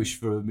like to wish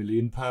for £1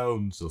 million"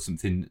 or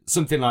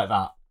something like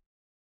that.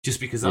 Just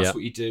because that's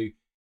what you do.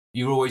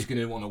 You're always going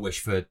to want to wish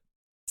for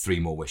 3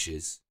 more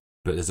wishes,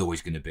 but there's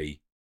always going to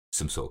be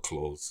some sort of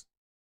clause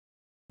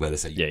where they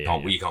say you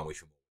can't wish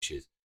for more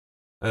wishes.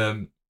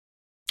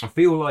 I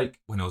feel like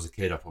when I was a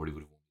kid, I probably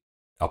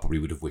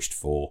would have wished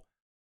for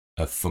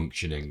a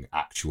functioning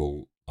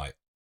actual like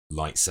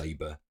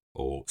lightsaber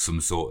or some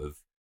sort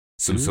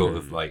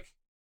of like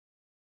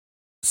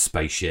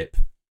spaceship,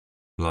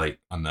 like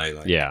I don't know,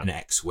 like an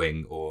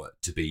X-wing, or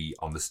to be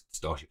on the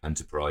Starship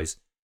Enterprise.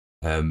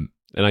 And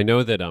I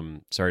know that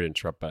sorry to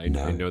interrupt, but I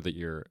know that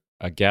you're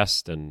a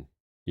guest and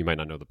you might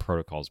not know the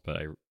protocols, but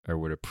I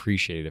would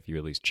appreciate it if you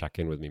at least check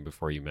in with me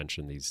before you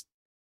mention these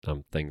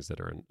things that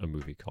are in a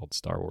movie called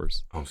Star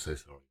Wars. I'm so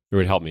sorry. It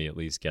would help me at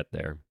least get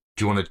there.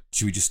 Should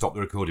we just stop the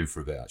recording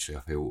for a bit? Actually,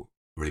 I feel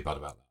really bad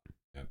about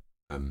that.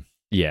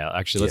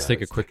 Actually, let's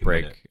take a quick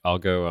break. I'll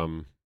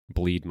go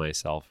bleed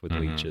myself with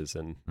leeches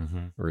and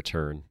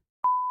return.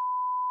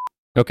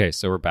 Okay,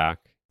 so we're back.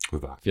 We're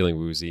back. Feeling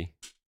woozy,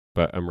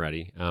 but I'm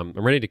ready. I'm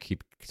ready to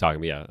keep talking.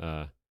 But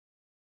yeah.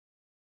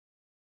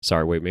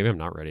 Sorry, wait. Maybe I'm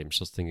not ready. I'm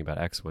just thinking about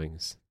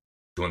X-Wings.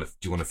 Do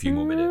you want a few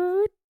more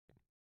minutes?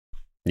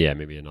 Yeah,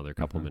 maybe another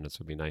couple minutes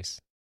would be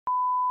nice.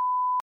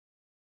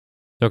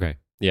 Okay.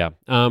 Yeah.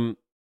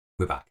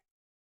 We're back.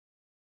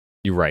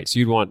 You're right. So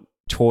you'd want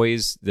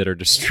toys that are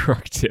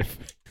destructive.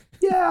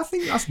 Yeah, I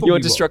think that's probably you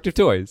want destructive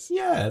toys.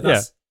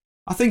 Yeah.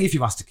 I think if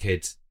you asked a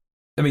kid,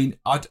 I mean,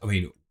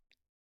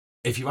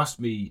 if you asked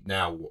me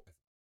now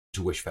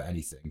to wish for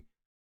anything,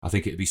 I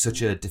think it'd be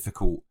such a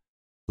difficult.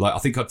 Like, I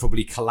think I'd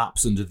probably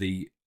collapse under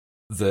the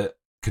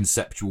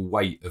conceptual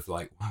weight of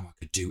like, wow, I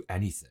could do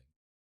anything.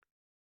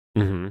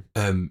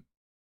 Mm-hmm.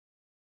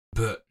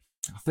 But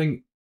I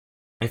think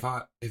if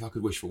I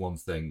could wish for one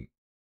thing,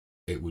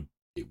 it would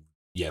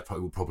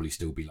probably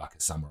still be like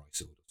a samurai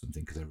sword or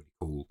something, because they're really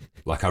cool.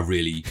 Like, I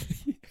really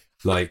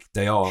like,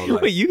 they are.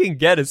 Like, wait, you can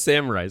get a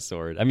samurai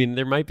sword. I mean,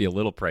 there might be a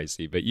little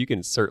pricey, but you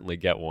can certainly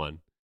get one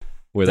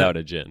without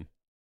a Djinn.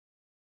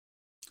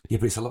 Yeah,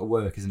 but it's a lot of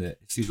work, isn't it?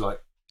 It seems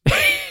like.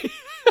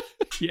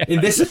 Yeah,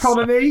 in this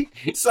economy,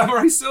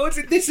 samurai swords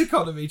in this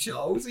economy,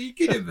 Charles. Are you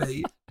kidding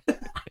me?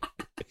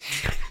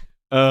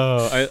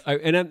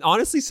 And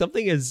honestly,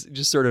 something is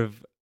just sort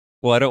of,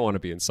 well, I don't want to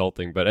be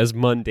insulting, but as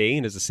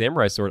mundane as a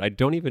samurai sword, I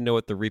don't even know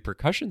what the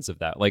repercussions of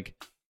that. Like,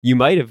 you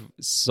might have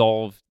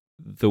solved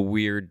the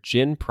weird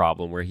Djinn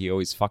problem where he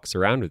always fucks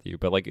around with you,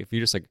 but like, if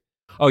you're just like,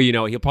 oh,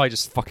 he'll probably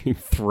just fucking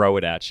throw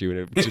it at you and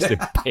it just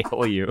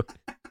impale you.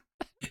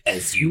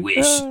 As you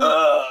wish.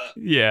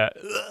 Yeah.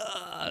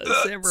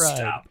 Samurai.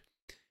 Stop.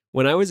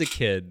 When I was a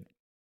kid,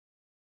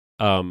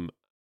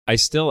 I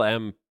still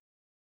am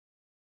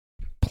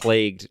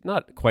plagued,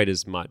 not quite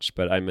as much,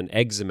 but I'm an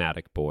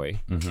eczematic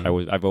boy.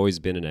 I've always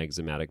been an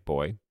eczematic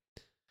boy,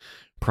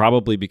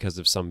 probably because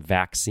of some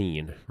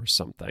vaccine or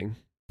something.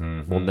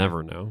 We'll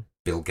never know.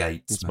 Bill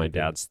Gates. That's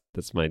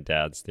my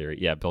dad's theory.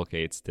 Yeah, Bill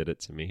Gates did it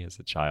to me as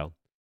a child.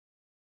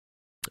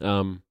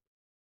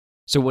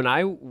 So when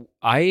I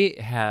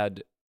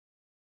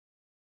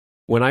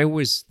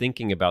was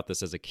thinking about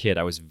this as a kid,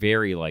 I was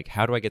very like,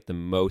 how do I get the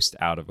most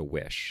out of a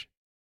wish?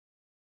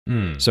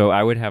 So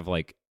I would have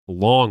like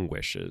long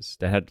wishes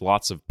that had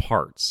lots of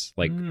parts,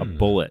 like a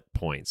bullet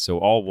point. So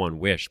all one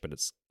wish, but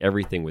it's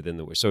everything within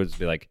the wish. So it'd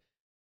be like,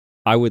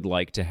 I would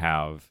like to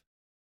have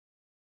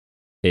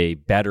a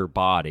better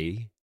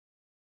body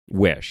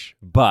wish,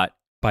 but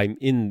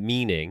in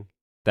meaning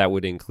that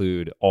would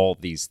include all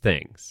these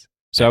things.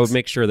 So I would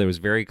make sure that it was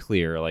very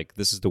clear, like,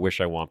 this is the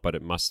wish I want, but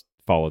it must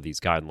follow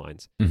these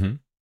guidelines.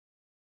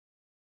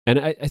 And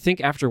I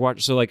think after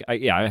watching, so like,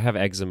 I have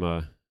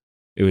eczema.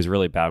 It was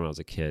really bad when I was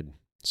a kid.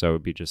 So it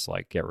would be just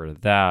like, get rid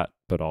of that,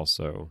 but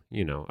also,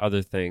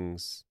 other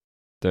things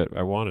that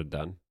I wanted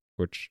done,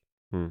 which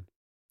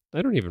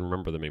I don't even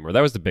remember them anymore.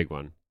 That was the big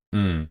one.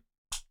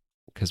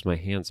 Because my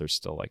hands are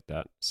still like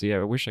that. So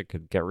yeah, I wish I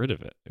could get rid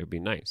of it. It would be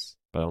nice,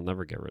 but I'll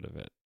never get rid of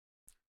it.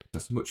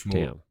 That's much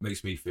more,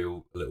 makes me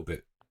feel a little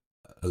bit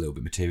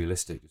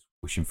materialistic. Just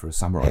wishing for a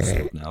samurai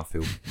sword now. I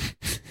feel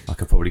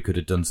like I probably could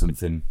have done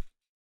something.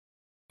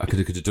 I could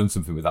have done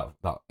something with that.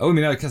 Oh, I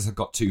mean, I guess I've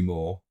got two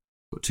more.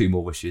 Got two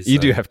more wishes. You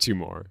do have two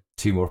more.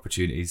 Two more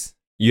opportunities.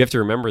 You have to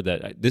remember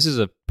that this is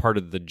a part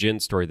of the Djinn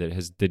story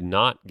that did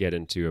not get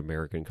into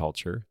American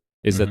culture.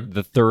 Is that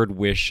the third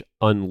wish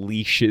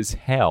unleashes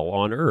hell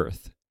on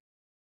Earth?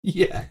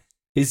 Yeah,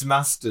 his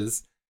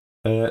masters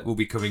will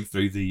be coming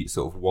through the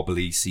sort of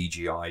wobbly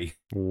CGI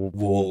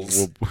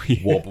walls.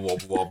 Wob,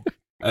 wob, wob.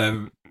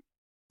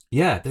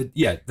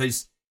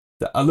 There's.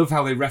 I love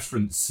how they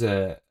reference.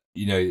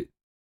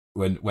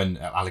 When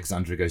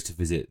Alexandra goes to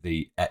visit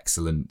the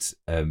excellent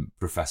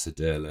Professor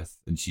Derleth,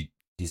 and she's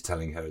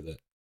telling her that,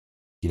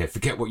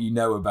 forget what you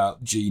know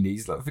about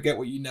genies, like, forget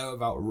what you know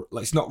about,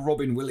 like, it's not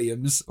Robin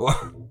Williams or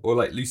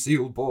like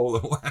Lucille Ball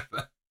or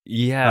whatever.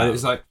 Yeah, and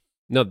it's like,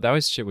 no,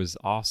 shit was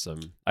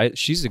awesome.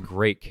 She's a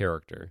great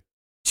character.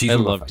 I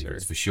loved her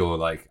for sure.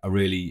 Like, I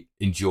really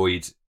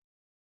enjoyed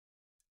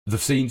the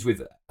scenes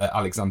with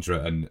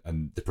Alexandra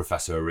and the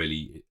Professor are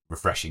really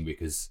refreshing,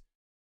 because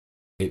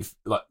it's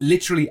like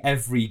literally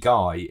every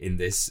guy in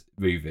this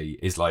movie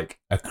is like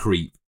a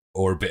creep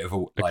or a bit of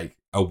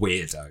a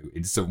weirdo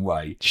in some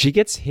way. She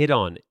gets hit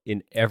on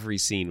in every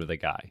scene with a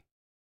guy.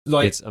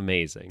 Like, it's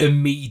amazing.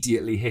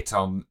 Immediately hit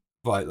on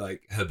by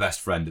like her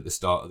best friend at the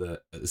start of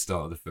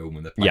the film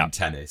when they're playing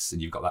tennis,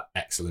 and you've got that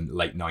excellent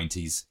late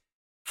 90s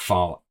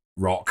fart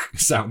rock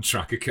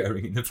soundtrack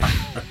occurring in the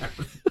background.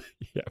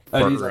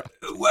 And he's like,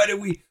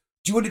 do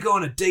you want to go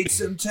on a date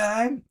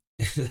sometime?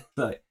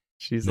 Like,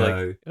 she's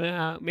like,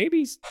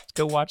 maybe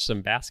go watch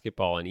some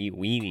basketball and eat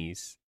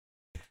weenies.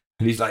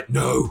 And he's like,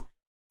 no,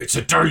 it's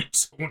a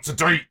date. I want a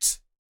date.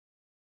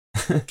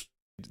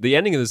 The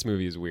ending of this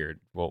movie is weird.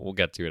 Well, we'll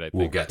get to it, I think.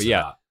 We'll get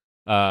to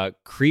that.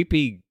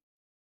 Creepy.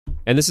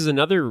 And this is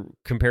another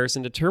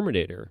comparison to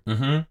Terminator.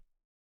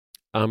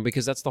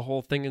 Because that's the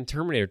whole thing in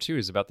Terminator 2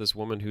 is about this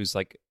woman who's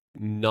like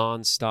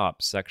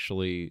nonstop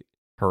sexually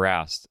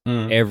harassed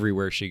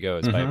everywhere she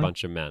goes by a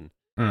bunch of men.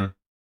 Mm.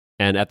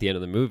 And at the end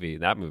of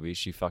that movie,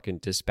 she fucking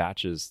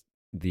dispatches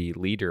the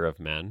leader of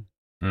men,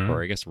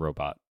 or I guess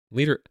robot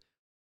leader.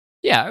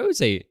 Yeah, I would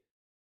say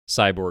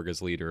Cyborg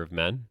is leader of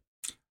men.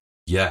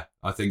 Yeah,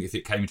 I think if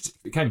it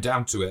came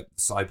down to it,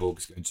 Cyborg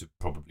is going to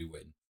probably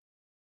win.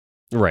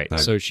 Right.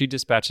 So she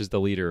dispatches the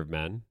leader of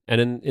men,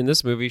 and in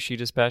this movie, she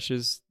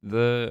dispatches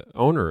the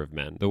owner of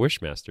men, the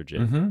Wishmaster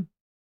Djinn. Mm-hmm.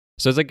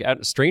 So it's like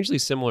strangely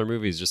similar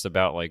movies, just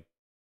about like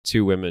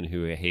two women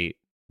who hate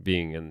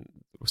being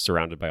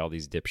surrounded by all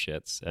these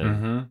dipshits,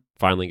 and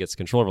finally gets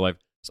control of her life.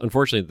 So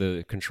unfortunately,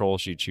 the control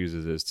she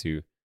chooses is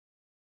to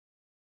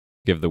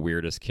give the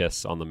weirdest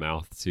kiss on the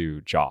mouth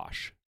to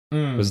Josh.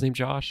 Was his name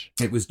Josh?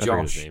 It was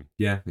Josh. His name.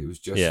 Yeah, it was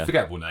Josh. Yeah.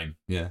 Forgettable name.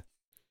 Yeah.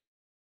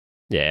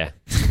 Yeah.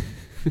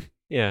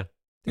 Yeah.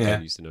 Yeah. I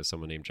used to know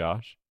someone named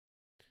Josh.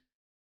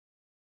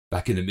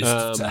 Back in the mist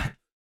of time.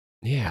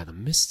 Yeah, the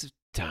mist of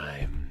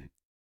time.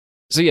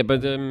 So yeah,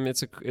 but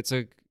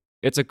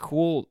it's a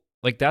cool,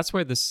 like, that's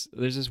why there's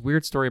this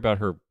weird story about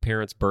her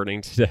parents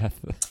burning to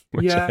death,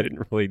 which I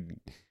didn't really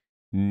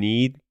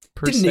need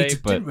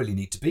didn't really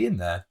need to be in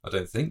there, I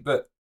don't think,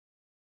 but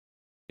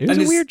it was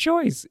a weird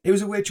choice. It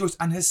was a weird choice,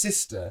 and her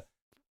sister,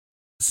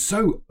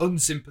 so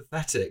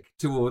unsympathetic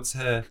towards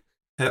her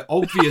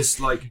obvious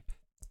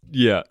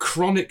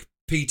chronic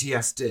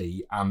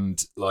PTSD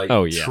and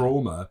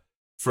trauma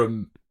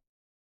from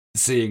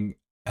seeing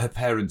her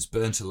parents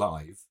burnt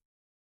alive,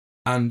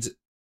 and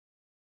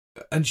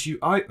she,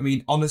 I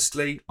mean,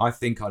 honestly, I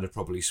think I'd have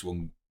probably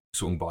swung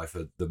by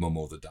for the mum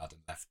or the dad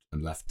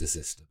and left the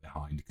sister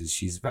behind, because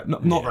she's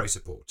not very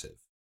supportive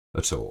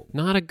at all.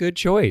 Not a good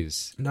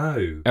choice.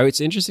 No. Oh, it's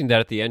interesting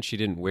that at the end she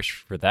didn't wish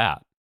for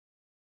that.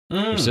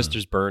 Her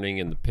sister's burning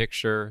in the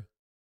picture,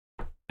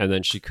 and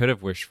then she could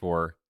have wished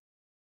for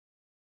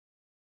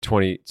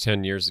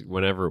 10 years,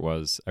 whenever it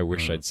was, I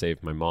wish I'd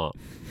saved my mom.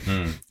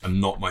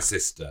 And not my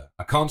sister.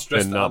 I can't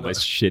stress and that. And not my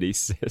shitty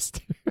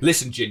sister.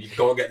 Listen, Jin, you've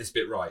got to get this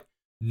bit right.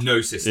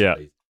 No sister,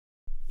 please.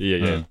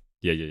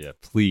 Yeah.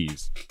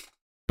 Please.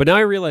 But now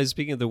I realize,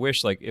 speaking of the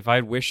wish, like, if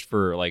I'd wished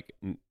for, like,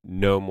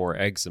 no more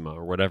eczema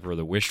or whatever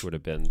the wish would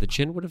have been, the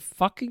Djinn would have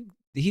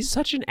he's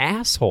such an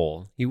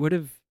asshole. He would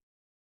have,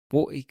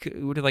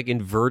 like,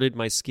 inverted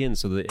my skin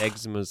so the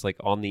eczema is, like,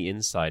 on the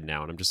inside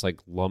now, and I'm just, like,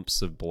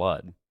 lumps of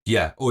blood.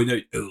 Yeah. Or,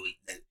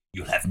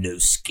 you'll have no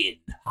skin.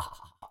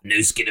 No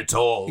skin at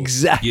all.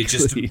 Exactly. You're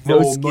just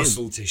raw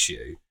muscle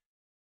tissue.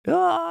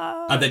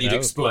 And then you'd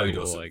explode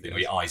or something, or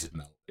your eyes would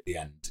melt at the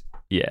end.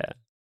 Yeah.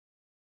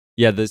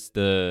 Yeah,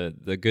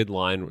 the good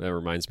line that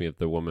reminds me of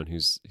the woman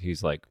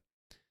he's like,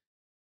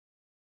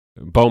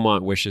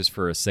 Beaumont wishes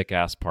for a sick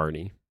ass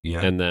party.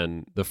 Yeah. And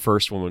then the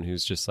first woman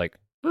who's just like,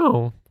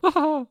 oh,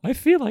 I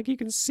feel like you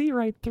can see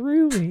right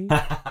through me.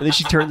 And then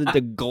she turns into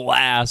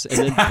glass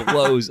and then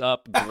blows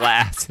up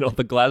glass, and all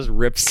the glass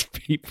rips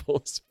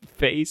people's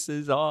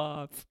faces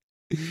off.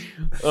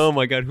 Oh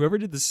my God, whoever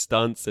did the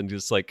stunts and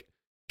just like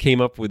came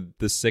up with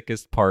the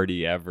sickest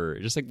party ever.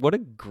 Just like, what a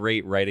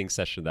great writing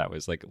session that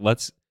was. Like,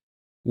 what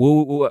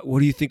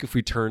do you think if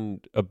we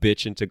turned a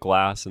bitch into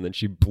glass and then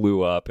she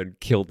blew up and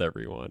killed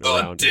everyone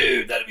around her?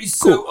 Dude, that'd be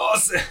so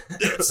awesome.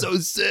 That's so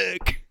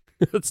sick.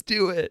 Let's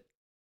do it.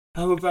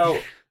 How about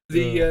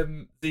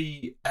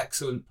the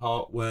excellent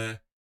part where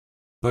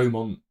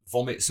Beaumont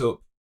vomits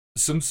up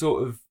some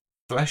sort of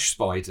flesh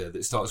spider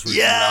that starts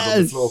rooting around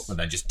on the floor and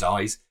then just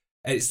dies?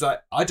 And it's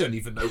like, I don't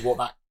even know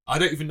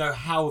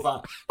how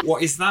that.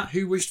 What is that?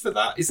 Who wished for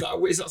that? Is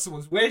that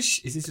someone's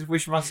wish? Is this a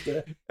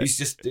wishmaster who's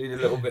just doing a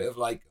little bit of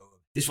like, oh,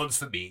 this one's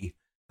for me?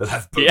 They'll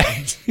have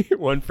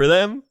one for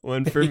them,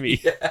 one for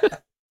me.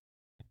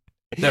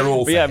 They're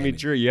all. But yeah, I mean,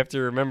 Drew, you have to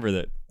remember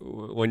that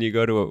when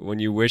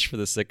you wish for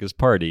the sickest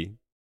party,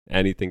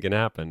 anything can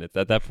happen. At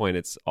that point,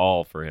 it's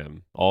all for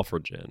him, all for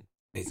Djinn.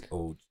 It's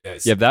all.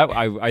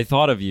 I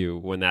thought of you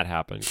when that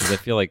happened, because I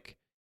feel like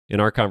in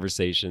our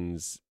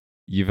conversations,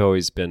 you've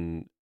always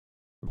been.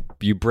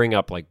 You bring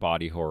up like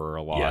body horror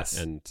a lot, yes.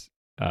 And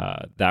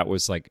that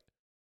was like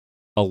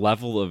a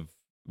level of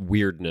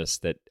weirdness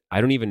that I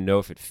don't even know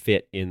if it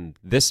fit in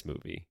this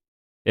movie.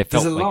 It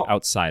felt like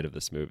outside of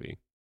this movie.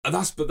 And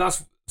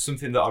that's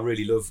something that I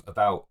really love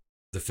about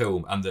the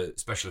film and the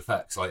special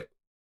effects, like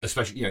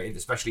especially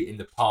in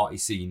the party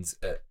scenes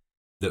that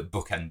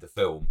bookend the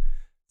film.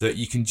 That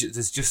you can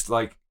there's just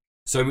like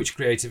so much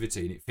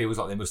creativity, and it feels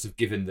like they must have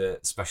given the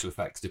special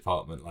effects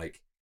department like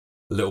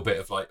a little bit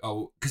of like,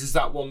 oh, because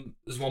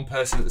there's one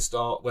person at the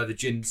start where the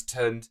Djinn's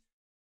turned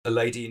a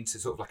lady into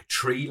sort of like a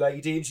tree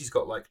lady, and she's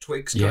got like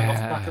twigs going off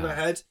the back of her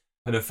head,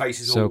 and her face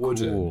is all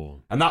wooden.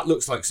 Cool. And that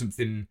looks like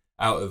something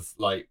out of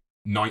like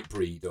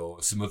Nightbreed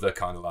or some other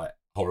kind of like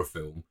horror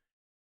film.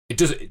 It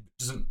doesn't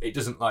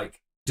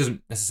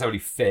necessarily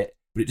fit,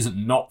 but it doesn't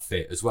not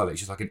fit as well. It's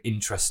just like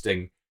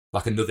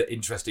another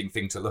interesting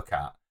thing to look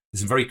at. There's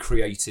some very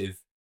creative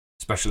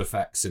special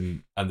effects,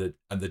 and the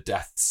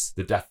deaths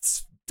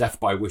death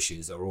by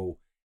wishes are all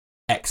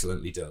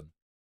excellently done.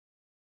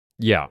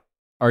 Yeah.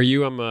 Are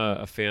you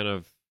a fan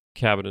of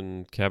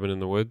Cabin in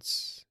the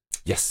Woods?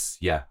 Yes,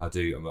 yeah, I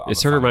do. I'm It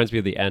sort of reminds me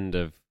of the end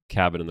of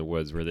Cabin in the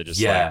Woods, where they're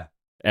just like,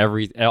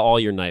 all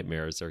your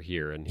nightmares are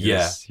here, and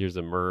here's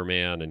a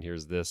merman, and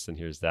here's this, and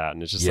here's that,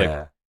 and it's just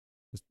like,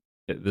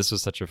 this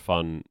was such a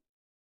fun,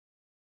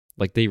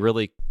 like, they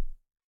really,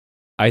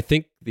 I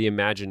think the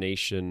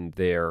imagination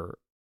there,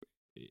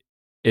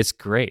 it's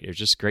great. It's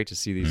just great to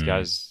see these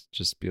guys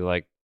just be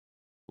like,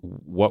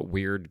 what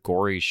weird,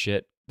 gory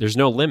shit. There's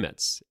no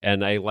limits.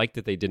 And I like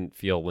that they didn't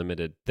feel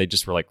limited. They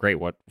just were like, great,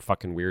 what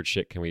fucking weird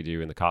shit can we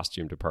do in the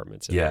costume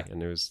department today?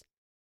 And it was,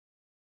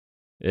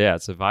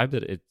 it's a vibe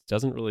that it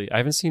doesn't really, I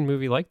haven't seen a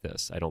movie like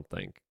this, I don't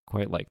think,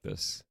 quite like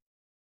this.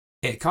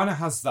 It kind of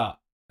has that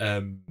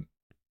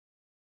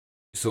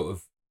sort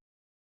of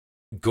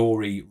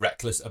gory,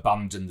 reckless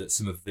abandon that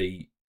some of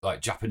the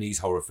like Japanese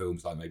horror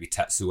films, like maybe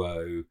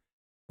Tetsuo,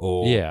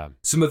 or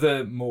some of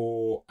the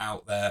more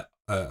out there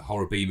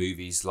horror B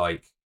movies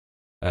like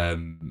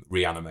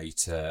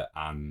Reanimator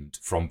and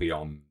From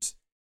Beyond.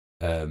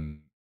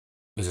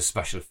 There's a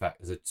special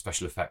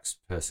effects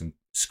person,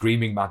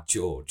 Screaming Mad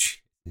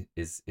George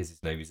is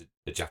his name. He's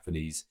a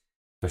Japanese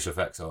special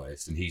effects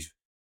artist, and he's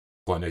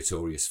quite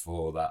notorious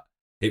for that.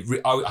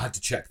 I had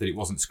to check that it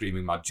wasn't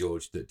Screaming Mad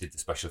George that did the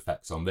special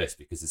effects on this,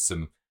 because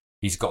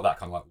he's got that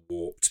kind of like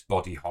warped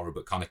body horror,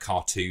 but kind of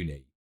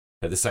cartoony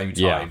at the same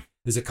time. Yeah.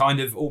 There's a kind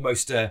of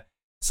almost a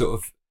sort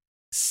of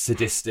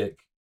sadistic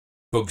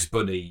Bugs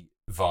Bunny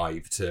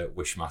vibe to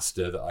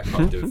Wishmaster that I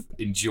kind of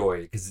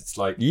enjoy, because it's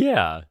like,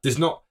 there's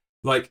not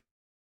like,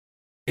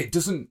 it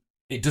doesn't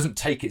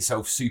take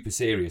itself super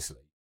seriously,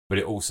 but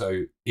it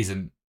also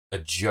isn't a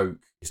joke.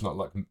 It's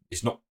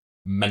not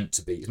meant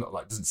to be. It's not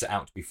like, it doesn't set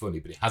out to be funny,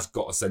 but it has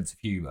got a sense of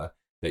humor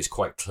that it's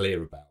quite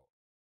clear about,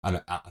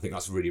 and I think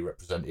that's really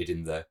represented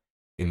in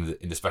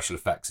the special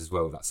effects as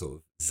well. That sort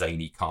of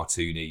zany,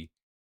 cartoony,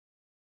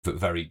 but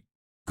very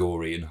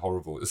gory and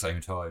horrible at the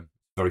same time.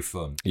 Very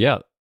fun. Yeah,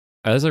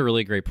 that's a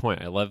really great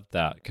point. I love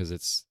that, because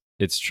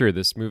it's true.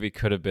 This movie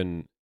could have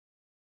been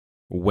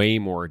way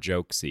more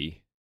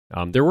jokesy.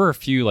 There were a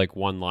few like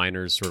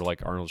one-liners, sort of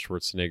like Arnold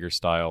Schwarzenegger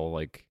style,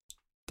 like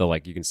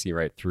you can see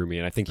right through me,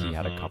 and I think he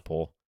had a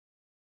couple.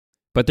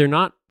 But they're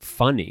not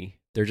funny.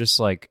 They're just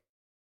like,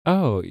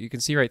 oh, you can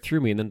see right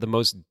through me, and then the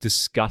most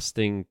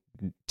disgusting,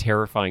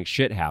 terrifying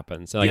shit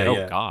happens. And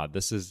like, God,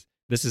 this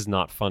is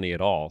not funny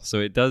at all.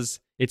 So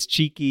it's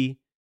cheeky,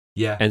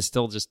 and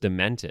still just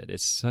demented.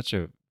 It's such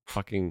a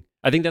fucking,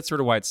 I think that's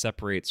sort of why it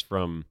separates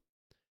from,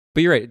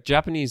 but you're right,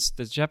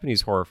 the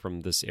Japanese horror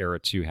from this era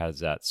too has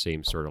that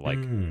same sort of like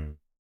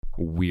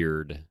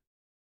weird,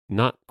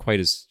 not quite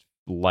as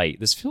light.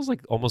 This feels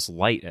like almost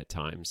light at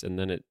times, and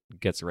then it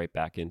gets right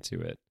back into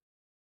it.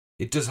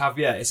 It does have,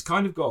 it's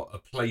kind of got a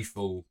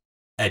playful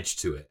edge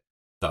to it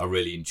that I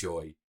really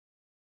enjoy.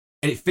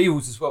 And it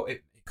feels as well,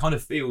 it kind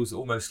of feels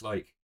almost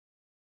like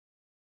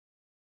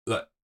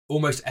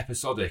almost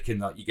episodic, in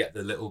that you get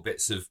the little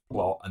bits of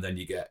plot, and then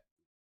you get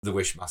the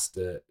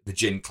Wishmaster, the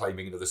Djinn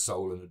claiming another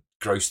soul, and a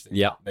gross thing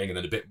happening, and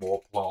then a bit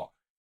more plot,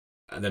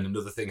 and then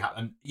another thing happens.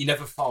 And you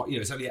never thought,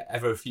 it's only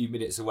ever a few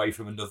minutes away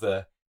from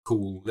another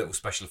cool little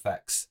special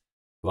effects,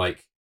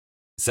 like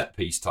set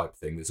piece type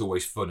thing that's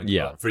always fun. And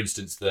like, for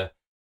instance,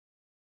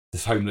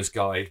 this homeless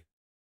guy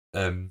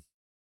that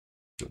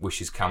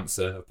wishes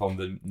cancer upon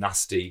the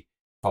nasty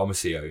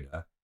pharmacy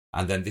owner,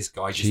 and then this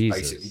guy just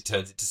basically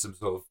turns into some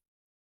sort of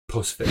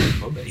puss-fitting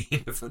mummy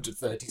in front of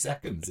 30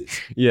 seconds.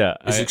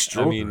 It's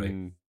extraordinary. I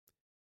mean,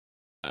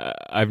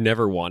 I've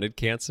never wanted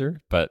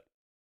cancer, but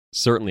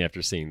certainly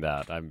after seeing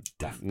that, I'm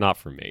not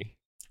for me.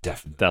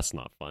 Definitely, that's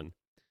not fun.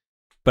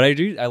 But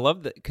I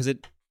love that, because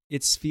it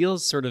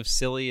feels sort of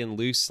silly and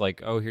loose,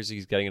 like, oh,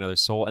 he's getting another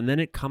soul, and then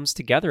it comes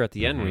together at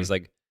the end when he's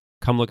like,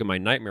 come look at my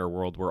nightmare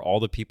world, where all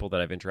the people that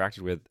I've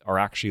interacted with are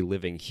actually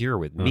living here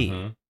with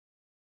me.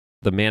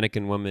 The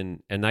mannequin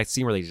woman, and that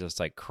scene where they just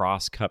like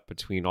cross cut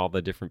between all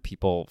the different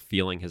people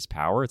feeling his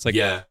power. It's like,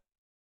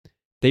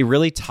 they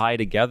really tie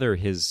together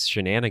his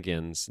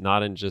shenanigans,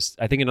 not in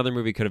just, I think another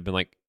movie could have been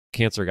like,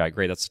 cancer guy,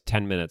 great, that's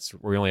 10 minutes.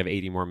 We only have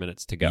 80 more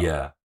minutes to go.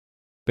 Yeah.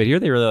 But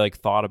here they really like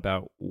thought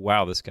about,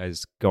 wow, this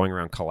guy's going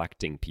around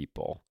collecting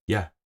people.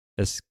 Yeah.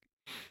 Because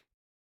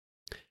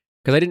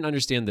I didn't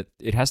understand that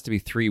it has to be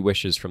 3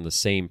 wishes from the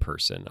same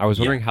person. I was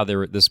wondering how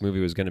this movie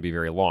was going to be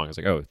very long. I was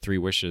like, oh, 3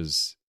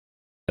 wishes,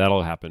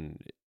 that'll happen.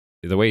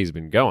 The way he's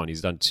been going,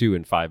 he's done 2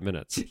 in 5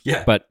 minutes.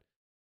 Yeah. But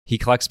he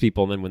collects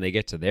people, and then when they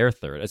get to their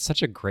third, it's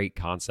such a great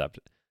concept.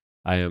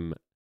 I don't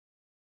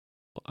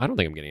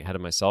think I'm getting ahead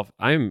of myself.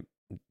 I'm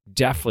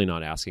definitely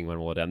not asking when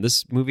will it end.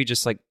 This movie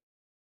just like,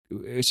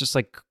 it's just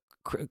like,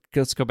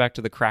 let's go back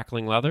to the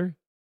crackling leather,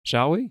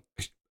 shall we?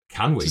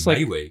 Can we?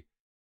 May we?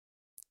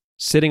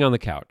 Sitting on the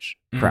couch,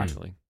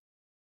 crackling.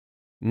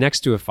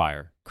 Next to a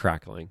fire,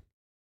 crackling.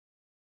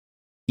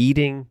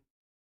 Eating,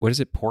 what is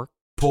it, pork?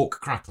 Pork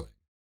crackling.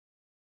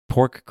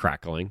 Pork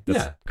crackling.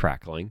 That's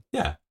crackling.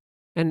 Yeah.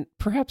 And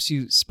perhaps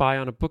you spy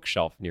on a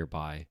bookshelf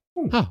nearby.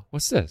 Ooh. Oh,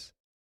 what's this?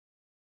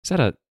 Is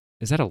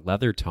that a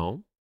leather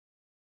tome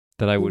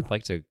that I would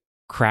like to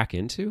crack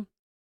into?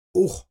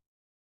 Oh.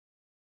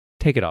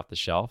 Take it off the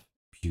shelf.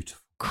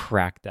 Beautiful.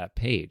 crack that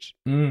page.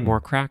 More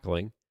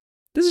crackling.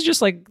 This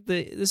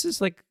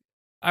is like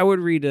I would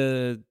read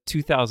a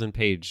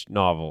 2,000-page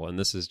novel, and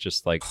this is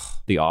just like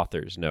the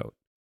author's note.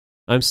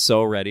 I'm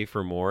so ready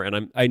for more,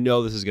 and I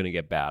know this is going to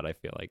get bad. I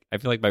feel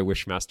like by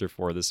Wishmaster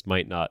 4, this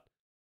might not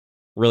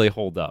really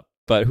hold up,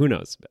 but who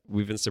knows?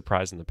 We've been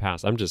surprised in the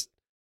past. I'm just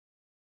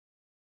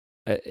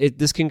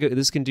this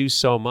can do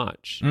so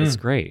much. It's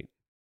great.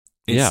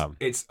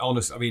 It's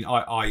honest. I mean,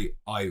 I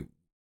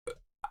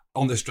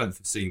on the strength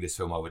of seeing this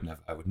film, I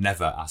would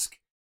never ask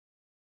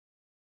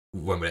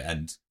when will it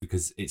end,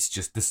 because it's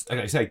just this. Like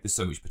I say, there's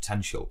so much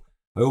potential.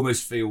 I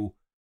almost feel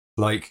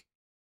like,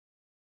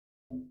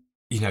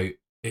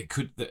 it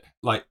could,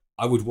 like,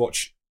 I would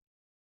watch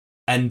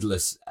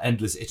endless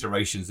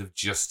iterations of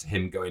just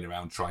him going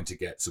around trying to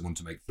get someone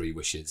to make 3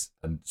 wishes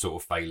and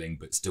sort of failing,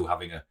 but still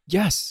having a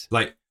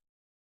like.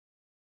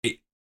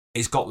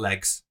 It's got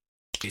legs.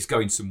 It's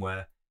going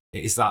somewhere.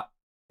 It is that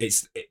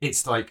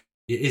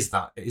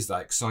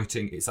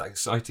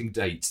exciting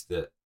date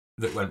that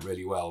went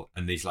really well,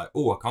 and he's like,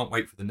 oh, I can't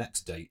wait for the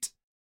next date.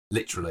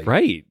 Literally,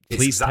 right? It's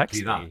please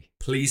exactly text that. me.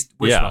 Please,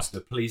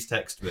 Wishmaster, please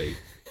text me.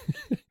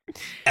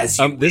 As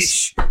you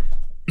wish.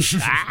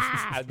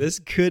 This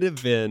could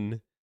have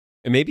been,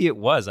 and maybe it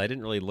was. I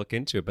didn't really look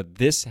into it, but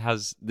this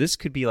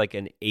could be like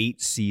an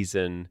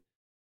 8-season,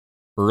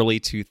 early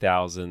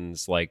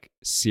 2000s like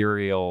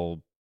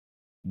serial.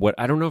 What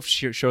I don't know if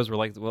shows were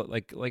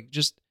like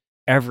just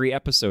every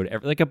episode,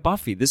 like a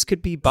Buffy. This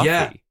could be Buffy.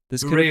 Yeah,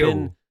 this could have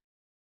been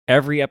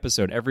every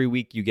episode, every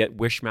week. You get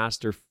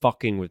Wishmaster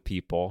fucking with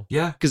people.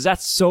 Yeah, because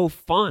that's so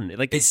fun.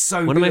 Like, it's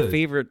so one good. of my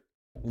favorite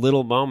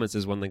little moments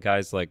is when the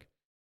guy's like,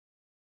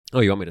 "Oh,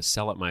 you want me to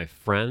sell it my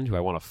friend who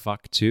I want to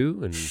fuck too?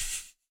 And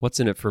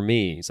what's in it for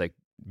me?" He's like,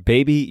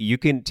 "Baby, you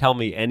can tell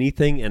me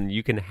anything and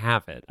you can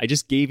have it. I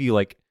just gave you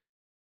like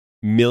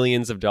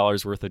millions of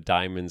dollars worth of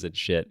diamonds and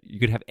shit. You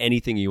could have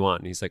anything you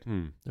want." And he's like,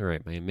 all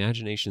right, my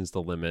imagination's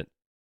the limit.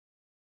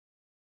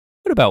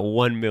 What about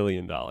 $1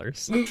 million?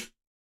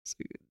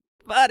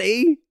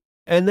 Buddy.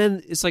 And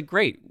then it's like,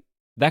 great.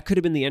 That could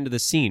have been the end of the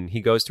scene. He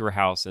goes to her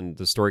house and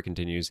the story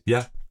continues.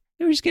 Yeah.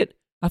 And we just get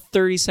a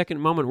 30-second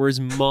moment where his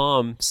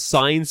mom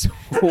signs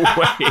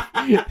away.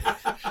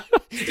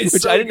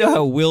 Which I didn't know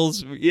how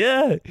wills...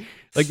 Yeah.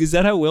 Like, is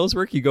that how wills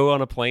work? You go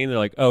on a plane, they're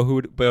like,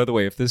 oh, by the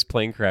way, if this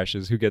plane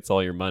crashes, who gets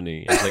all your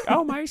money? And it's like,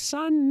 oh, my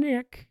son,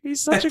 Nick. He's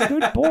such a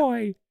good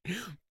boy.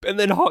 And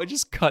then it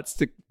just cuts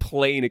to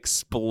plane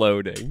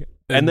exploding.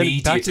 And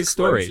then back to the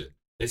story.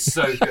 It's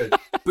so good.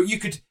 But you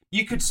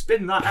could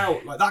spin that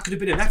out. Like, that could have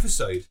been an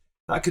episode.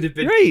 That could have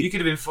been... Right. You could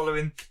have been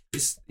following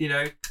this,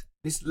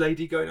 this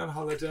lady going on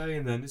holiday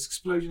and then this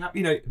explosion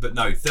happened, but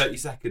no, 30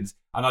 seconds.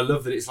 And I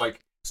love that it's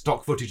like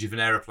stock footage of an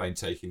aeroplane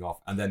taking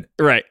off and then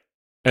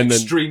and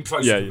extreme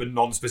close-up of a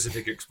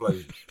non-specific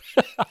explosion.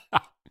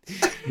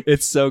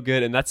 It's so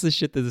good. And that's the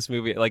shit that this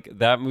movie, like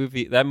that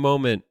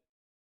moment,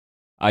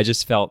 I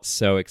just felt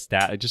so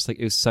ecstatic. Just like,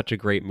 it was such a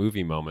great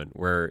movie moment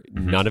where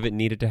none of it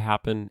needed to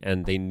happen,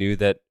 and they knew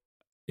that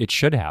it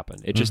should happen.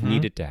 It just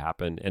needed to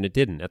happen, and it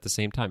didn't at the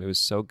same time. It was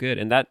so good.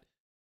 And that,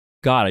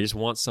 God, I just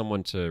want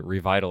someone to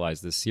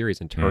revitalize this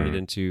series and turn it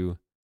into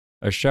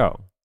a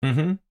show.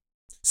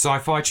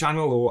 Sci-Fi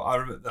Channel, or I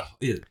remember,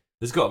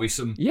 there's got to be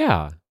some.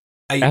 Yeah.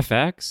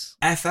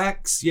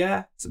 FX,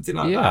 yeah, something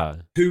like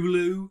that.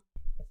 Hulu.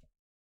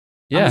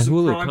 Yeah, Amazon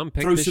Hulu, Prime, come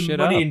pick throw this some shit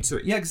money up. into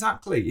it. Yeah,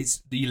 exactly.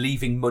 It's you're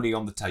leaving money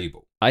on the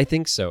table. I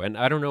think so, and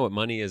I don't know what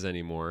money is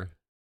anymore,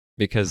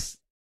 because,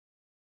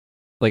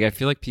 like, I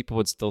feel like people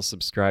would still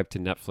subscribe to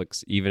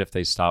Netflix even if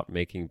they stopped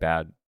making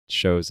bad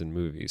shows and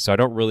movies. So I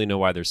don't really know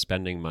why they're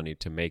spending money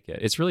to make it.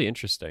 It's really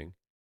interesting,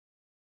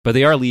 but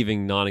they are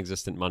leaving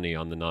non-existent money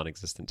on the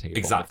non-existent table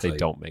if they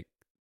don't make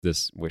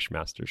this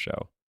Wishmaster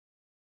show.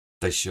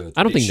 They should.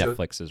 I don't think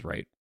Netflix is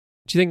right.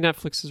 Do you think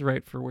Netflix is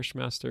right for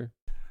Wishmaster?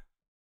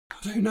 I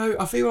don't know.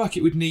 I feel like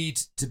it would need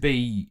to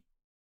be...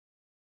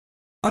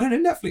 I don't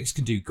know. Netflix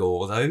can do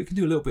gore, though. It can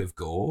do a little bit of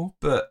gore.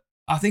 But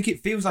I think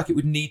it feels like it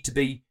would need to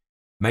be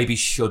maybe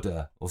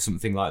Shudder or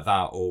something like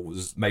that. Or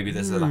maybe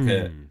there's I know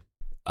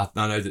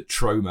that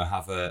Troma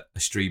have a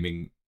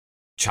streaming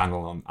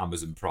channel on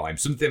Amazon Prime.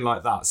 Something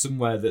like that.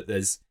 Somewhere that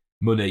there's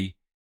money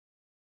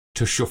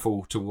to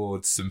shuffle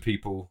towards some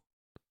people.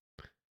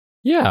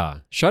 Yeah,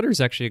 Shudder's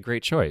actually a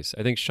great choice.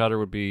 I think Shudder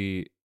would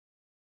be...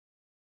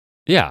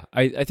 Yeah,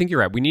 I think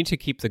you're right. We need to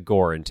keep the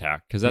gore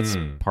intact because that's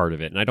part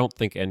of it. And I don't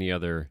think a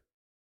Hulu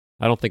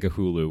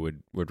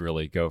would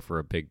really go for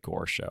a big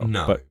gore show.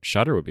 No. But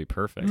Shudder would be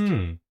perfect.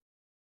 This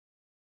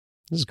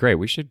is great.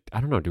 We should... I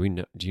don't know. Do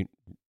you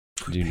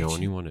know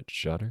anyone at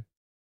Shudder?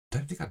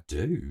 Don't think I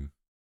do.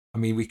 I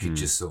mean, we could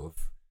just sort of...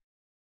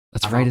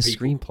 Let's write a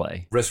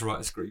screenplay. Let's write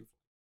a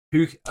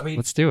screenplay.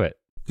 Let's do it.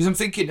 Because I'm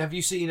thinking, have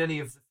you seen any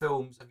of the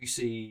films? Have you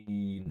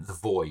seen The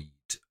Void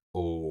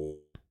or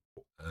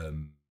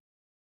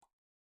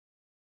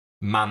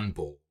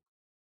Manball?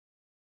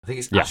 I think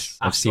it's yes,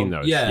 I've seen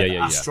those. Yeah.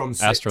 Astron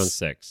 6. Astron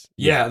 6.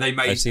 Yeah, they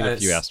made. I've seen a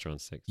few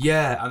Astron 6.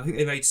 Yeah, I think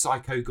they made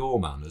Psycho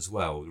Gorman as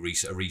well.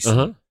 Recent.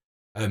 Yeah,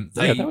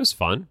 that was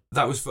fun.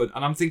 That was fun,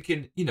 and I'm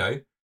thinking,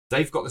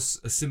 they've got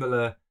a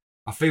similar.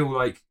 I feel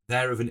like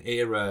they're of an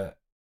era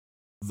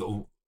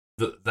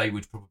that they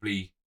would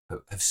probably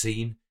have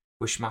seen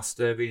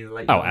Wishmaster being in the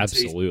late 90s.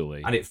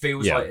 Absolutely. And it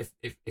feels like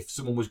if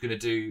someone was going to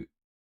do,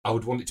 I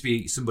would want it to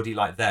be somebody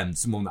like them,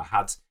 someone that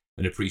had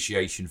an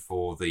appreciation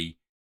for the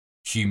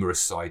humorous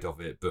side of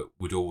it, but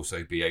would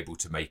also be able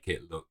to make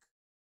it look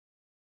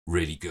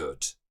really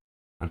good,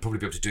 and probably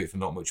be able to do it for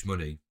not much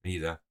money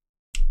either.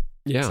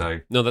 Yeah. So,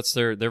 no, that's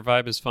their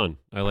vibe is fun.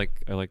 I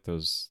like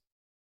those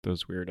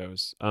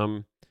weirdos.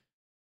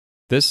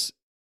 This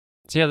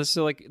is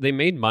like they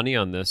made money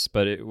on this,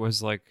 but it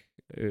was like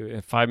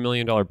a $5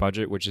 million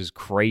budget, which is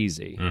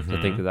crazy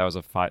to think that was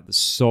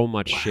so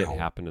much shit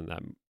happened in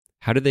that.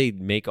 How did they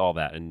make all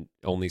that and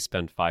only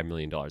spend $5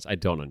 million? I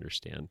don't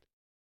understand.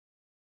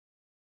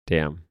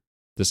 Damn,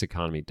 this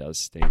economy does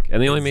stink.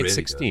 And they only made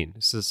 16.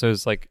 So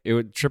it's like it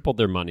would tripled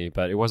their money,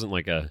 but it wasn't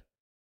like a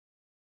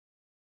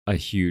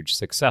huge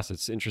success.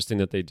 It's interesting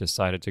that they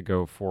decided to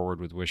go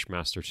forward with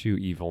Wishmaster 2,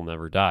 Evil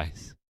Never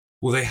Dies.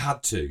 Well, they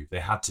had to. They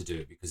had to do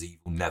it because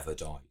evil never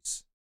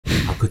dies.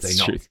 How could they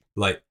not? True.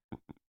 Like,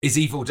 is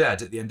evil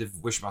dead at the end of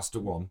Wishmaster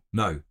 1?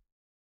 No,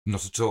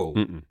 not at all.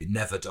 Mm-mm. It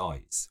never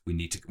dies. We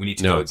need to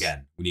go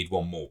again. We need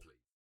one more, please.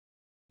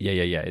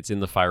 Yeah. It's in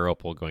the fire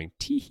opal going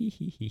tee hee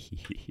hee hee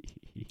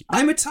hee.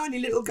 I'm a tiny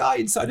little guy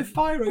inside a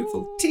fire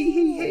opal. Tee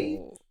hee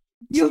hee.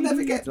 You'll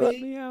never get me.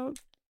 Let me out.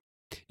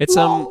 It's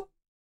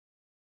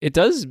It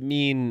does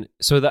mean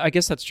so that I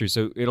guess that's true.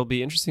 So it'll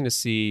be interesting to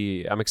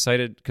see. I'm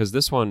excited because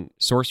this one,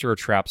 Sorcerer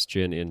traps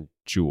Djinn in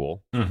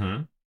Jewel.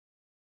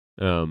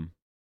 Mm-hmm.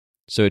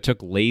 So it took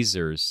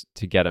lasers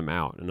to get him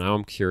out, and now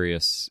I'm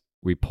curious.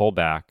 We pull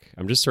back.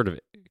 I'm just sort of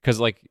because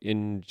like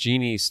in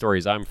Genie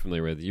stories I'm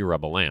familiar with, you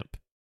rub a lamp.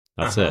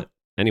 That's it.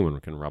 Anyone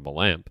can rub a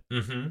lamp.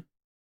 Mm-hmm.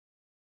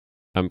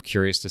 I'm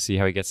curious to see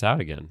how he gets out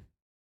again.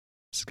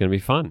 This is gonna be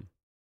fun.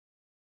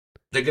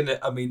 They're gonna.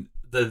 I mean.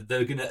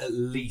 They're going to at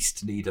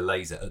least need a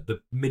laser. At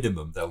the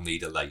minimum, they'll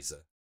need a laser.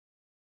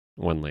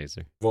 One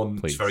laser.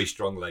 One please. Very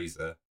strong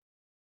laser.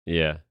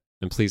 Yeah.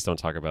 And please don't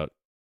talk about...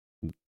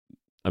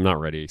 I'm not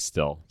ready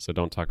still, so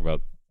don't talk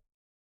about...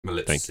 My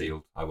lips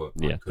sealed. I won't.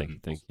 Yeah,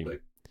 thank you.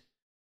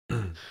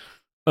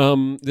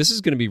 This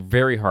is going to be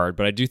very hard,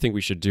 but I do think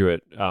we should do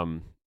it.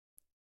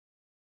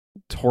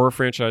 Horror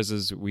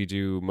franchises, we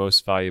do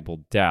most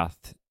valuable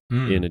death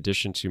in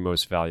addition to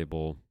most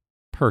valuable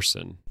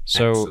person.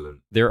 So excellent.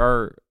 There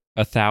are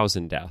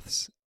 1,000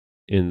 deaths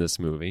in this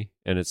movie,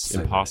 and it's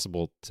so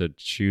impossible to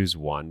choose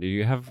one. Do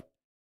you have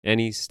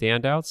any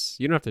standouts?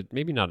 You don't have to,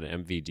 maybe not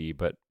an MVD,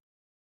 but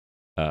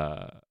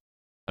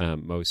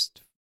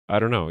most, I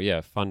don't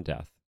know, fun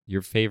death.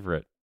 Your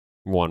favorite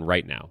one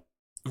right now.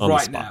 On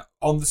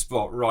the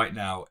spot, right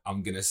now,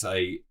 I'm going to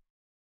say,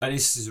 and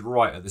this is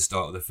right at the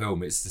start of the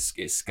film, it's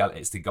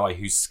the guy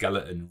whose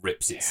skeleton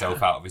rips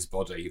itself out of his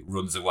body,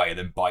 runs away, and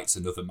then bites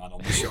another man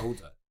on the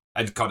shoulder,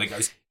 and kind of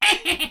goes...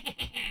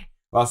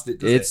 Whilst it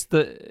does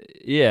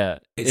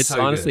it's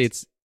so honestly, good.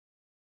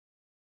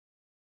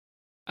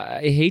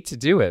 I hate to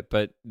do it,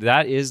 but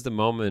that is the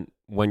moment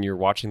when you're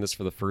watching this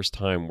for the first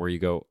time where you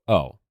go,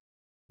 oh,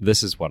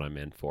 this is what I'm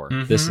in for.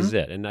 Mm-hmm. This is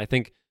it. And I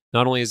think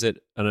not only is it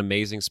an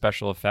amazing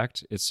special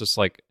effect, it's just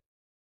like,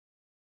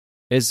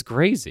 it's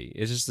crazy.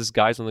 It's just this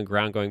guy's on the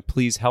ground going,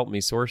 please help me,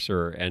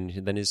 sorcerer.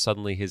 And then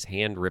suddenly his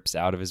hand rips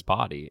out of his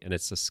body, and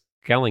it's a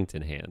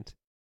skeleton hand.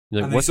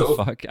 You're like, what the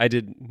fuck? I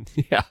didn't.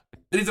 Yeah.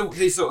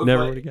 This sort of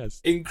never would have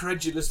guessed.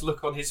 Incredulous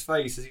look on his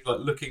face as he's like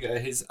looking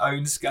at his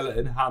own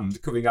skeleton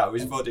hand coming out of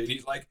his body, and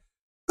he's like,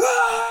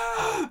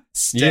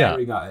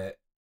 staring at it.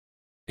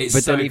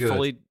 But so then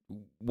fully,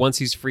 once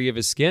he's free of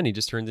his skin, he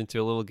just turns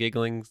into a little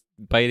giggling,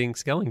 biting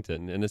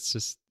skeleton, and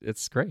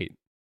it's great.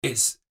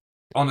 It's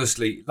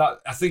honestly that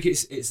I think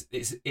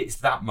it's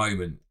that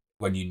moment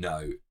when you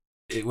know.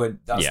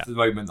 That's the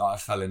moment that I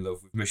fell in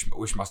love with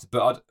Wishmaster.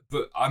 But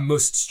I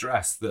must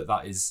stress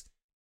that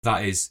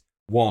is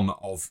one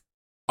of.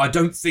 I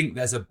don't think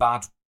there's a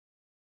bad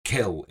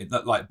kill,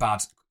 like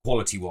bad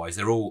quality wise.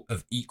 They're all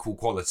of equal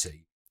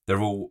quality.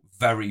 They're all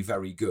very,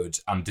 very good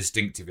and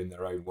distinctive in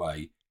their own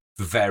way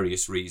for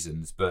various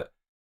reasons. But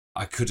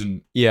I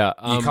couldn't. Yeah,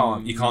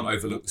 you can't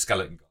overlook the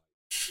skeleton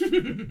guy.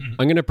 I'm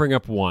going to bring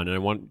up one, and I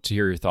want to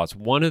hear your thoughts.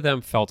 One of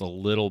them felt a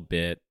little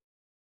bit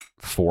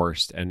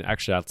forced, and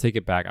actually I'll take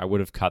it back. I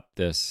would have cut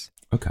this.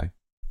 Okay.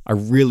 I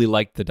really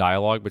liked the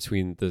dialogue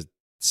between the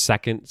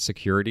second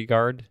security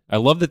guard. I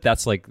love that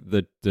that's like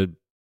the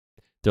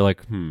they're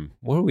like,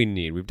 what do we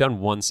need? We've done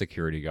one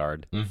security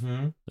guard.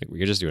 Mm-hmm. Like we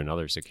could just do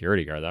another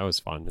security guard. That was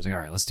fun. It's like, all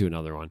right, let's do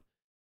another one.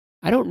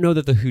 I don't know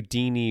that the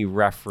Houdini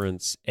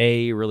reference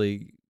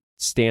really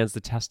stands the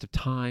test of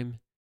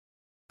time.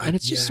 And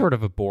it's just sort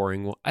of a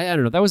boring one. I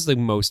don't know. That was the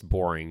most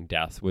boring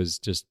death, was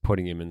just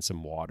putting him in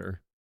some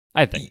water.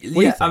 I think. What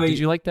do you think? I mean, did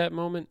you like that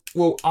moment?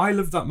 Well, I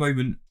love that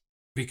moment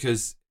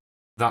because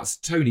that's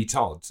Tony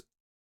Todd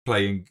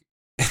playing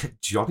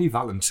Johnny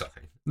Valentine.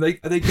 They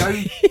go.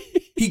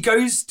 He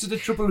goes to the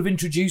trouble of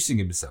introducing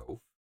himself.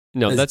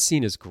 No, that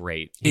scene is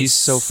great. He's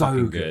so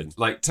fucking good.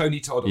 Like Tony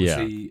Todd,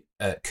 obviously,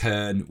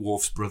 Kern,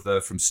 Worf's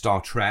brother from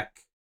Star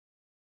Trek.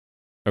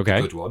 Okay.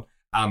 a good one,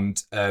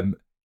 and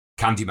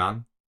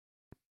Candyman,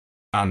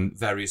 and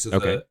various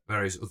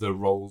other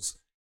roles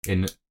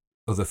in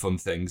other fun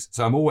things.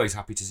 So I'm always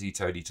happy to see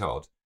Tony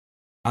Todd,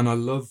 and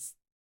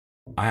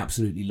I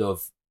absolutely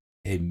love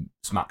him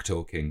smack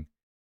talking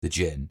the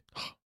Djinn.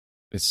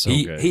 It's so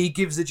good. He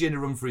gives the Djinn a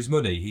run for his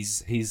money.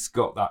 He's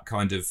got that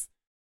kind of,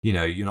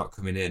 you're not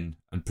coming in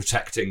and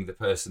protecting the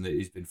person that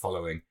he's been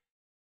following.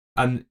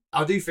 And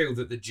I do feel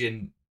that the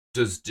Djinn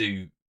does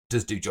do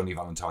Johnny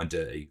Valentine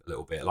dirty a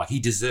little bit. Like, he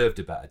deserved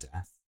a better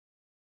death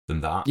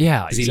than that.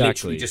 Yeah, because he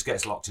literally just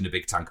gets locked in a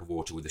big tank of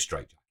water with a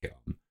straitjacket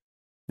on.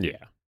 Yeah,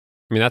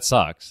 I mean, that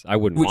sucks. I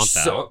wouldn't want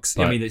that. Which sucks.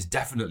 But, I mean, it's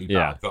definitely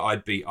bad.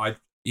 But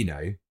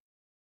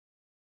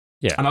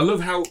Yeah. And I love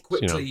how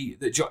quickly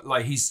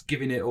that he's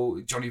giving it all.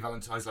 Johnny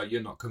Valentine's like,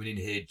 "You're not coming in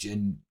here,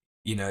 Djinn,"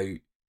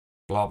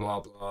 blah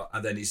blah blah.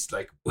 And then he's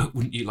like,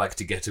 "Wouldn't you like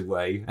to get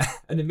away?"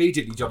 And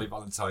immediately Johnny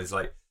Valentine's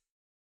like,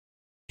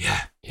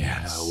 "Yeah,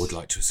 I would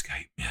like to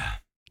escape." Yeah.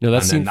 No,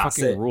 that scene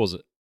fucking rules.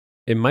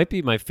 It might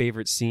be my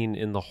favorite scene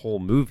in the whole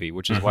movie,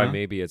 which is why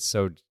maybe it's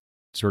so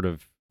sort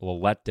of a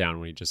little letdown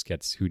when he just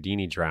gets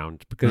Houdini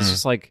drowned, because it's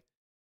just like,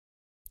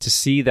 to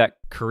see that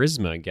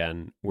charisma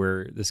again,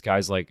 where this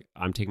guy's like,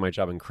 "I'm taking my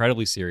job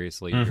incredibly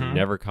seriously. You're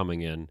never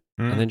coming in."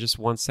 And then just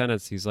one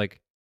sentence, he's like,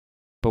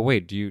 "But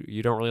wait,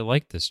 you don't really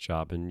like this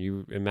job, and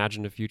you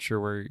imagine a future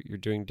where you're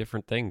doing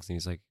different things." And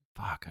he's like,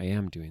 "Fuck, I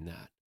am doing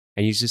that."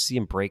 And you just see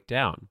him break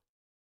down.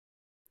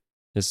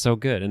 It's so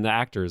good, and the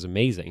actor is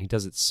amazing. He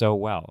does it so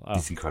well.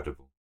 It's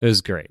incredible. It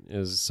was great. It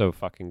was so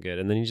fucking good.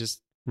 And then he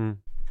just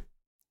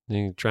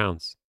he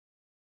drowns.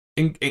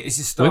 It's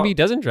just maybe he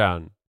doesn't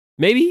drown.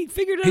 Maybe he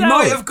figured it out. He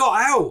might have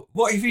got out.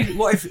 What if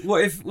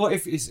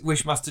it's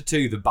Wishmaster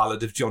 2, The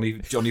Ballad of Johnny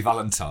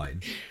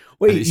Valentine?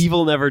 Wait,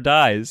 evil never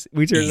dies.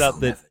 We turned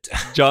out that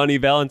Johnny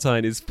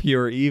Valentine is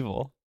pure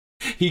evil.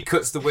 He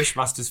cuts the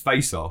Wishmaster's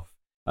face off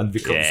and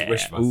becomes the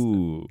Wishmaster.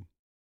 Ooh.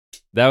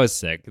 That was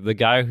sick. The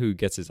guy who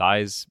gets his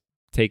eyes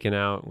taken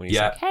out when he's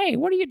like, "Hey,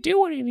 what are you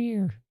doing in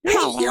here? You're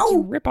not allowed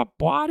to rip up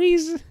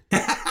bodies."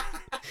 Get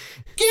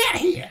out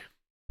of here.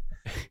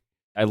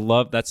 I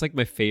love, that's like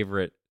my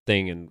favorite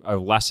thing, and a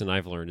lesson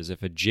I've learned is,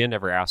 if a Djinn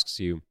ever asks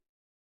you,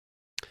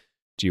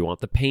 "Do you want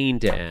the pain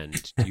to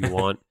end? Do you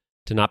want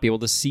to not be able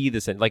to see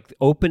this?" And like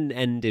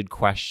open-ended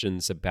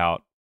questions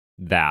about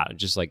that.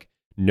 Just like,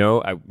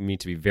 no, I need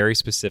to be very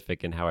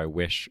specific in how I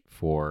wish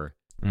for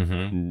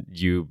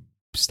you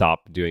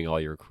stop doing all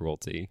your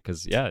cruelty.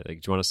 Because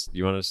like, do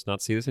you want us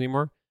not see this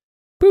anymore?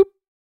 Boop,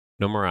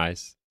 no more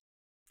eyes.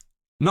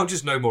 Not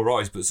just no more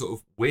eyes, but sort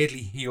of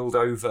weirdly healed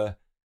over,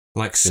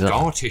 like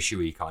scar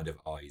tissue-y kind of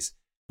eyes,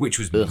 which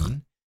was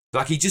mean.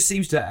 Like, he just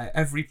seems to, at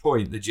every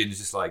point, the Djinn is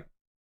just like,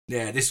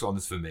 "Yeah, this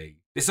one's for me.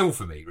 It's all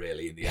for me,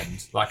 really, in the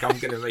end. Like, I'm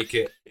going to make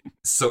it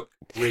suck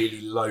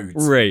really loads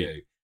for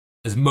you,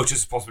 as much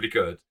as possibly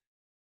could."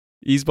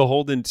 He's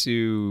beholden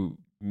to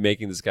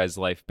making this guy's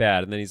life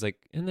bad, and then he's like,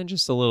 and then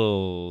just a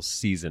little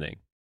seasoning.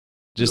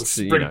 Just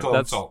sprinkle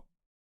on top.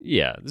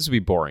 Yeah, this would be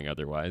boring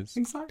otherwise.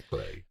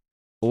 Exactly.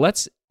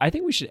 I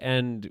think we should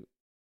end.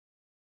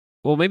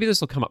 Well, maybe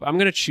this will come up. I'm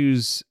going to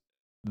choose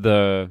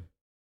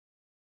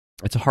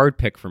it's a hard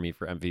pick for me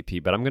for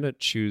MVP, but I'm going to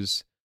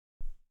choose,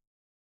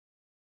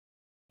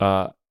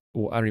 I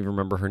don't even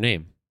remember her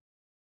name.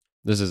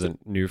 This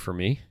isn't new for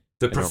me.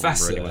 The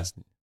professor.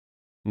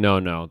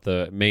 No,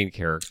 the main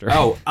character.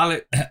 Oh,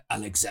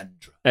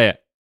 Alexandra. Yeah.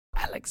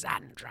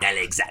 Alexandra.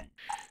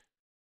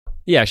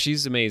 Yeah,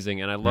 she's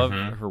amazing, and I love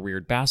her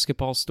weird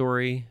basketball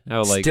story.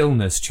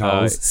 Stillness,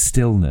 Charles.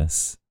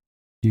 Stillness.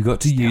 You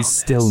got to use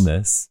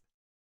stillness.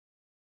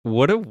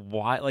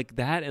 Why like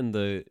that, and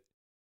the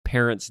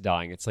parents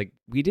dying. It's like,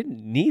 we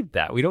didn't need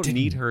that. We don't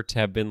need her to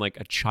have been like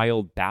a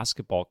child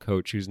basketball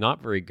coach who's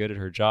not very good at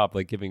her job,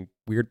 like giving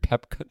weird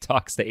pep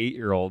talks to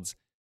 8-year-olds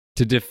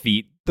to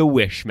defeat the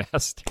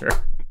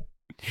Wishmaster.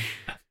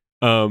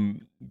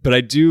 But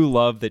I do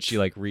love that she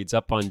like reads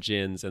up on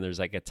djinns, and there's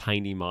like a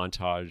tiny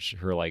montage,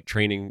 her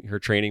training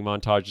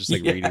montage, just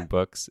like reading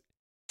books,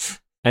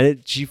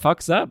 and she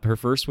fucks up. Her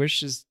first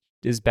wish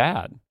is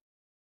bad,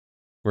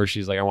 where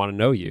she's like, "I want to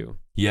know you,"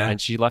 and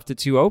she left it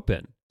too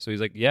open. So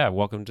he's like, "Yeah,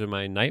 welcome to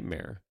my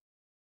nightmare."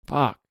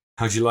 Fuck.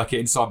 How'd you like it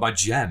inside my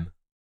gem?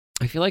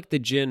 I feel like the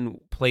djinn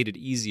played it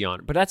easy on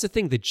her, but that's the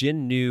thing. The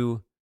djinn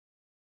knew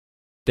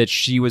that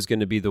she was going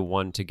to be the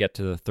one to get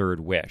to the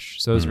third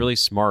wish. So it was really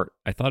smart.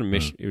 I thought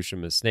it was a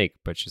mistake,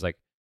 but she's like,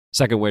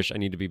 second wish, I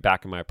need to be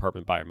back in my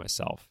apartment by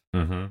myself.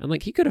 And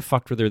like, he could have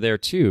fucked with her there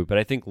too, but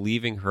I think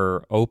leaving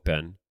her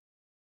open,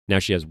 now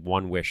she has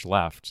one wish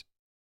left,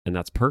 and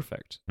that's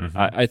perfect.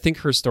 I think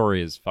her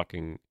story is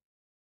fucking...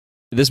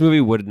 This movie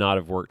would not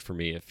have worked for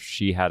me if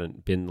she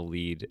hadn't been the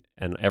lead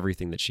and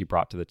everything that she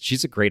brought to the...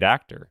 She's a great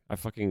actor. I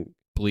fucking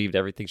believed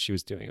everything she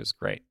was doing. It was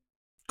great.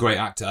 Great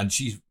actor, and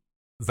she's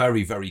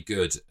very, very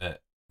good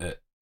at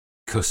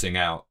cussing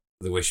out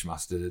the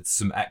Wishmaster. It's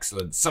some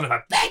excellent son of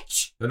a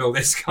bitch and all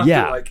this kind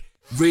of like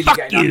really fuck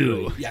getting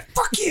you. Angry. Yeah,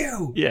 fuck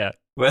you. Yeah.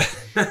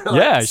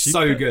 Yeah, she's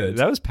so good.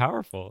 That was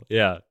powerful.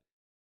 Yeah.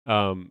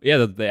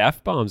 Yeah, the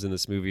F-bombs in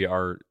this movie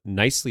are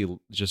nicely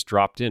just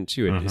dropped in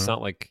too. It's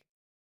not like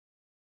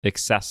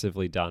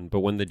excessively done, but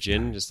when the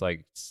Djinn just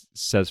like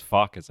says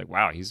fuck, it's like,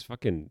 wow, he's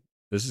fucking,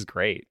 this is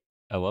great.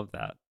 I love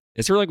that.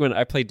 It's sort of like when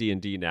I play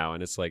D&D now,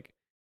 and it's like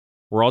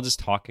we're all just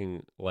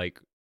talking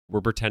like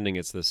we're pretending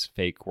it's this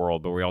fake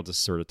world, but we all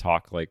just sort of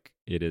talk like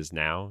it is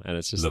now, and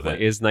it's just like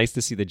it's nice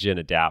to see the Djinn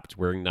adapt,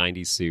 wearing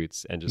 90s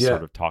suits and just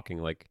sort of talking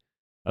like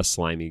a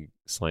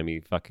slimy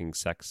fucking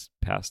sex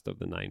past of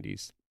the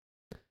 90s.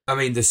 I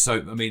mean,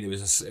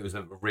 it was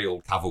a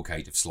real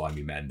cavalcade of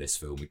slimy men. This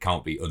film, it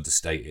can't be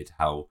understated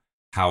how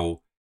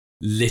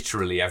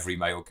literally every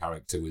male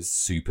character was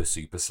super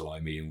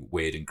slimy and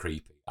weird and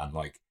creepy, and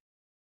like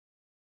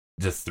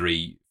the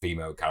 3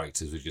 female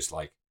characters were just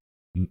like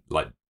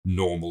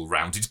normal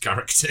rounded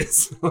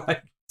characters.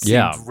 Like,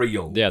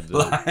 real. Yeah,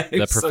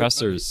 the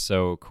professor's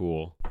so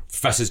cool.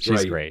 Professor's great.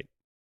 She's great.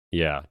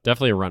 Yeah,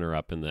 definitely a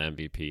runner-up in the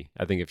MVP.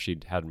 I think if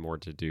she'd had more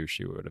to do,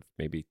 she would have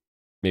maybe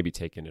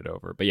taken it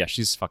over. But yeah,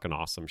 she's fucking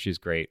awesome. She's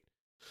great.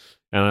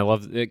 And I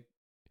love it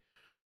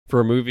for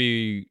a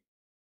movie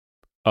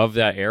of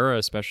that era,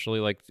 especially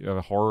like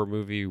a horror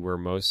movie where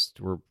most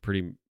were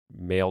pretty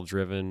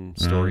male-driven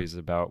stories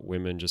about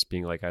women just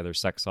being like either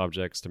sex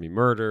objects to be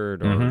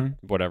murdered or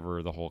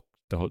whatever the whole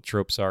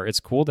tropes are.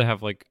 It's cool to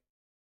have like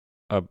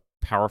a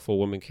powerful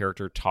woman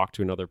character talk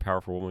to another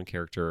powerful woman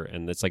character,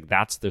 and it's like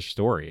that's their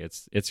story.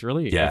 It's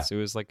really it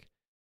was like,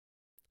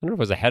 I don't know if it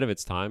was ahead of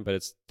its time, but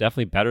it's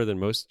definitely better than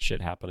most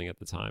shit happening at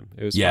the time.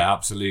 It was fun.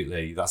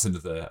 Absolutely. That's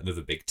another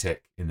big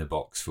tick in the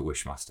box for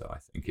Wishmaster. I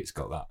think it's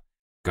got that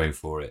going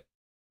for it.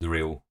 The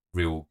real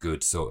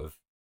good sort of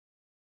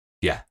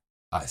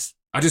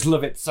I just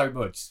love it so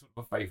much. It's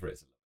one of my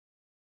favourites.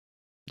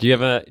 Do you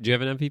have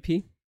an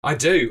MVP? I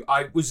do.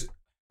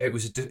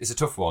 It's a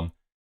tough one.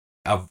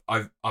 I've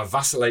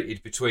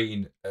vacillated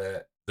between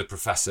the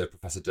Professor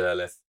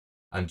Derleth,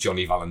 and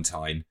Johnny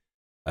Valentine,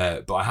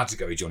 but I had to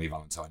go with Johnny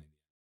Valentine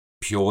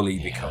purely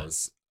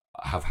because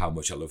of how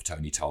much I love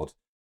Tony Todd.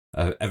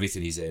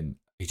 Everything he's in,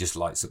 he just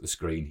lights up the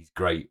screen. He's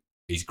great.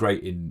 He's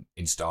great in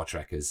Star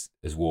Trek as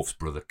Worf's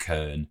brother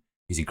Kern.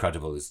 He's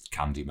incredible as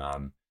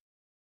Candyman.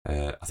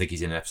 I think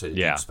he's in an episode of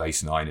Deep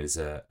Space Nine as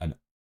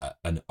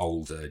an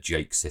older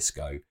Jake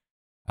Sisko,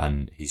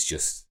 and he's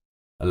just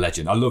a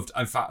legend.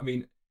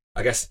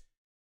 I guess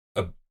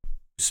a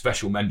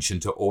special mention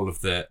to all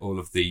of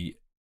the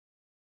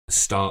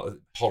star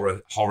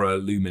horror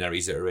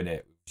luminaries that are in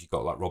it. You've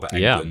got like Robert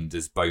Englund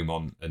as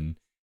Beaumont and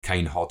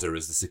Kane Hodder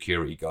as the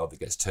security guard that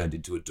gets turned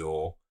into a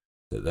door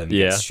that then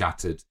gets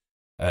shattered.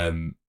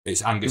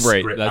 It's Angus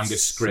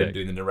Scrimm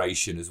doing the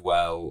narration as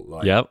well.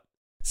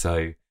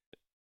 So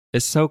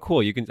it's so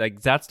cool. You can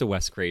like that's the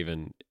Wes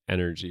Craven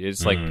energy.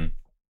 It's like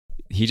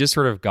he just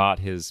sort of got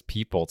his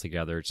people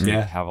together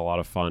to have a lot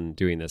of fun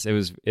doing this.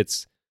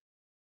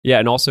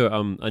 And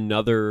also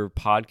another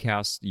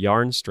podcast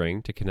yarn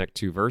string to connect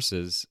 2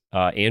 verses.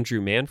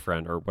 Andrew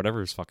Manfred or whatever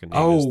his fucking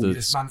name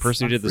is, the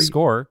person who did the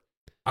score.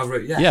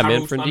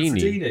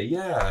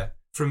 Manfredini,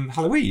 from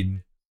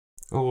Halloween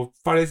or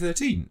Friday the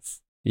 13th.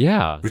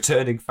 Yeah,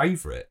 returning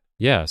favorite.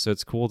 Yeah, so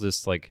it's cool,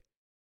 just like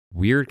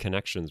weird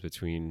connections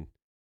between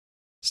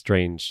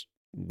strange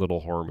little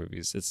horror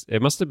movies.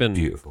 It must have been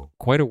beautiful.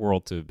 Quite a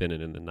world to have been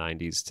in the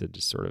 90s to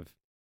just sort of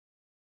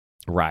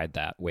ride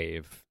that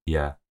wave.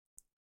 Yeah.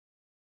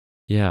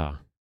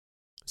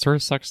 Sort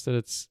of sucks that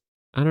it's,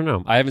 I don't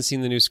know. I haven't seen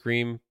the new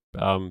Scream.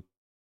 I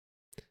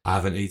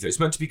haven't either. It's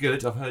meant to be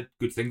good. I've heard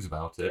good things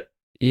about it.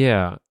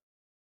 Yeah.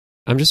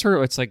 I'm just sort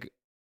of, it's like,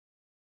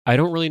 I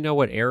don't really know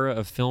what era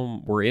of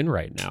film we're in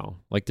right now.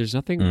 Like, there's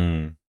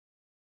nothing.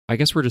 I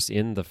guess we're just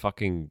in the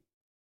fucking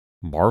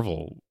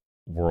Marvel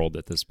world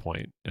at this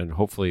point, and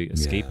hopefully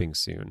escaping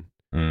soon.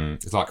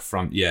 It's like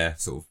sort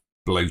of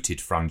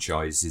bloated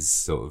franchises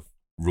sort of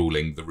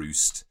ruling the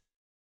roost.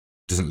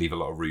 Doesn't leave a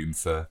lot of room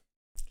for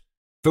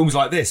films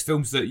like this.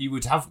 Films that you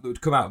would have that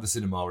would come out of the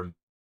cinema and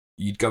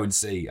you'd go and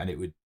see, and it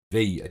would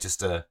be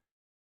just it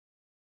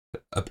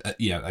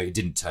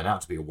didn't turn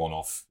out to be a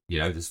one-off.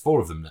 There's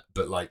 4 of them,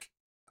 but like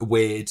a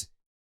weird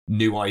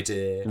new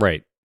idea,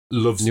 right?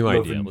 New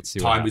idea. Let's see.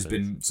 Time has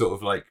been sort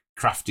of like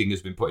crafting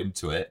has been put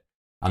into it,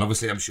 and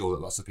obviously, I'm sure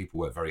that lots of people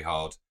work very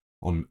hard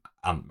on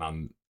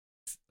Ant-Man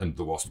and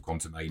the Wasp: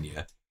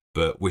 Quantumania,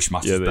 but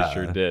Wishmaster's better.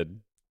 They sure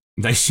did.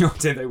 They sure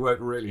did. They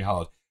worked really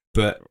hard,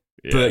 but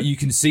you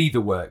can see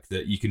the work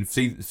that you can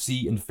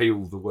see and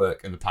feel the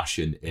work and the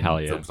passion in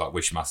films like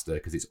Wishmaster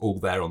because it's all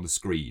there on the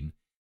screen.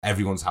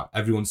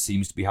 Everyone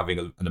seems to be having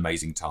an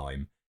amazing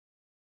time.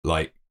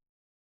 Like,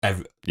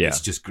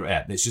 it's just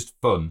great. It's just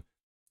fun,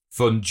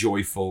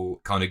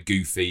 joyful, kind of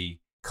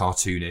goofy,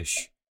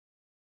 cartoonish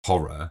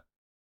horror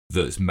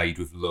that's made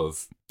with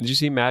love. Did you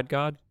see Mad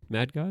God?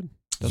 That's what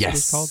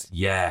it's called?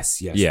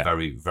 Yes. Yeah.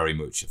 Very, very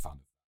much a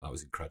fan. That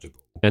was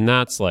incredible. And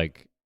that's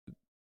like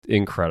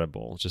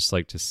incredible. Just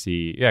like to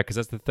see, because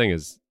that's the thing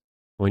is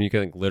when you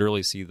can like,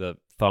 literally see the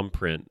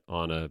thumbprint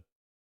on a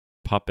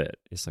puppet,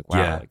 it's like,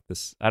 wow, like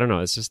this, I don't know,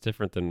 it's just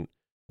different than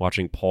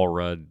watching Paul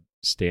Rudd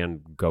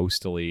stand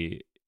ghostily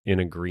in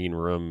a green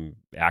room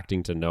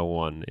acting to no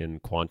one in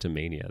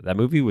Quantumania. That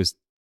movie was,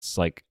 it's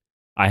like,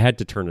 I had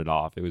to turn it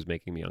off. It was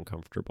making me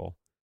uncomfortable.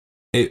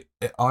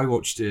 I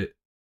watched it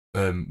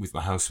with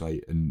my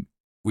housemate, and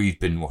we've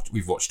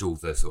watched all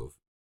the sort of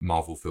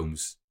Marvel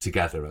films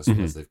together as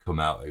they've come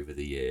out over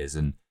the years,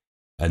 and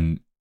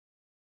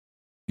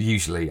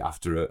usually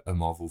after a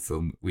Marvel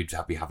film, we'd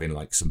be having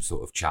like some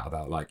sort of chat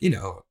about, like,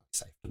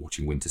 say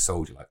watching Winter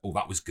Soldier, like, oh,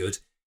 that was good,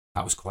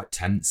 that was quite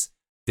tense,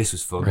 this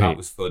was fun, that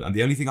was fun. And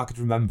the only thing I could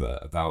remember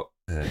about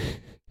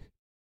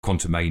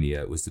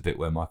Quantumania was the bit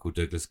where Michael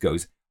Douglas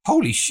goes,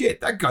 holy shit,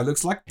 that guy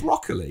looks like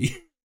broccoli.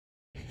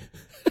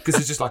 Because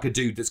it's just like a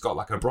dude that's got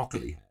like a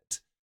broccoli head.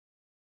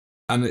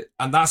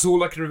 And that's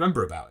all I can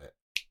remember about it.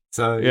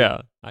 So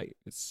yeah,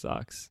 it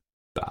sucks.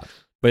 Bad.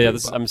 But yeah,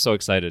 I'm so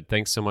excited.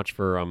 Thanks so much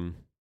for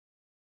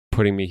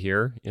putting me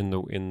here in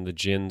the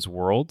Djinn's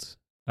world.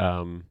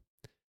 And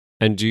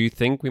do you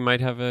think we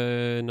might have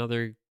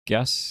another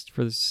guest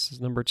for this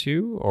number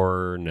 2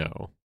 or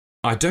no?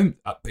 I don't.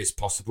 It's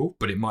possible,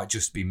 but it might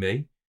just be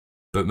me.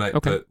 But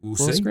we'll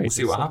see. We'll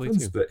see what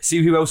happens. Too. But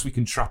see who else we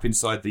can trap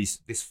inside this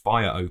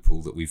fire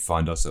opal that we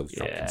find ourselves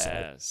trapped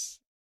inside. Yes.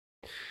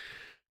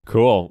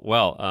 Cool.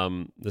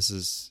 Well, this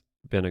has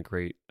been a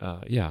great.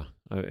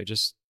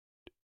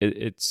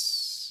 It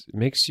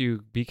makes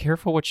you be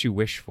careful what you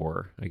wish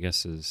for. I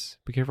guess is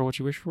be careful what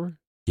you wish for.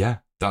 Yeah,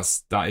 that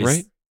is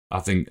right. I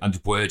think, and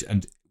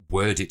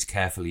word it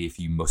carefully if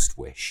you must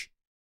wish.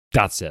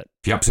 That's it.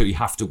 If you absolutely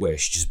have to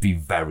wish, just be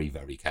very,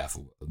 very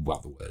careful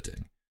about the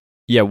wording.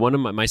 Yeah, one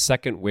of my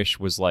second wish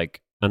was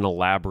like an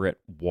elaborate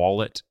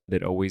wallet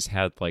that always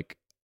had like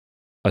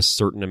a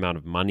certain amount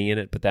of money in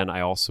it. But then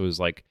I also was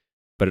like,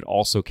 but it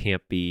also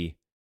can't be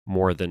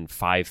more than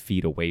 5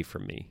 feet away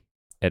from me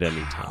at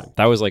any time.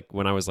 That was like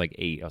when I was like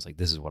 8. I was like,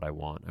 this is what I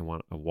want. I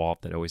want a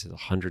wallet that always has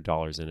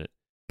 $100 in it,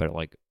 but it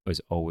like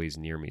was always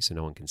near me so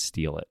no one can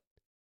steal it.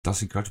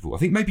 That's incredible. I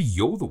think maybe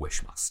you're the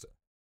wishmaster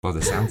by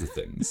the sounds of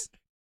things.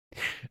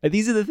 And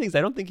these are the things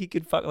I don't think he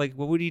could like,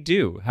 what would he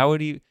do? How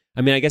would he?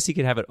 I mean, I guess he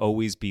could have it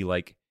always be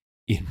like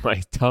in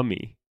my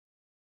tummy.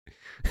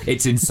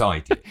 It's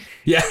inside you.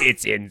 Yeah.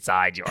 It's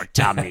inside your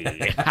tummy.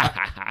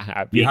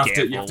 you have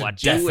to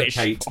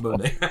defecate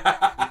money.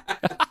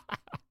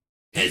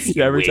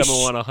 Every time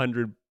I want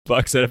 $100,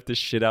 I'd have to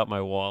shit out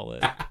my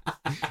wallet.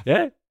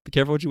 Yeah. Be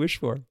careful what you wish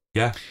for.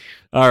 Yeah.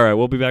 All right.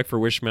 We'll be back for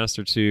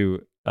Wishmaster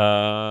 2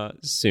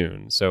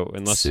 soon. So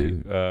unless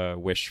you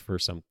wish for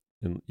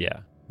something, yeah,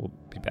 we'll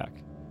be back.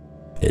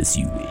 As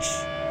you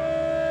wish.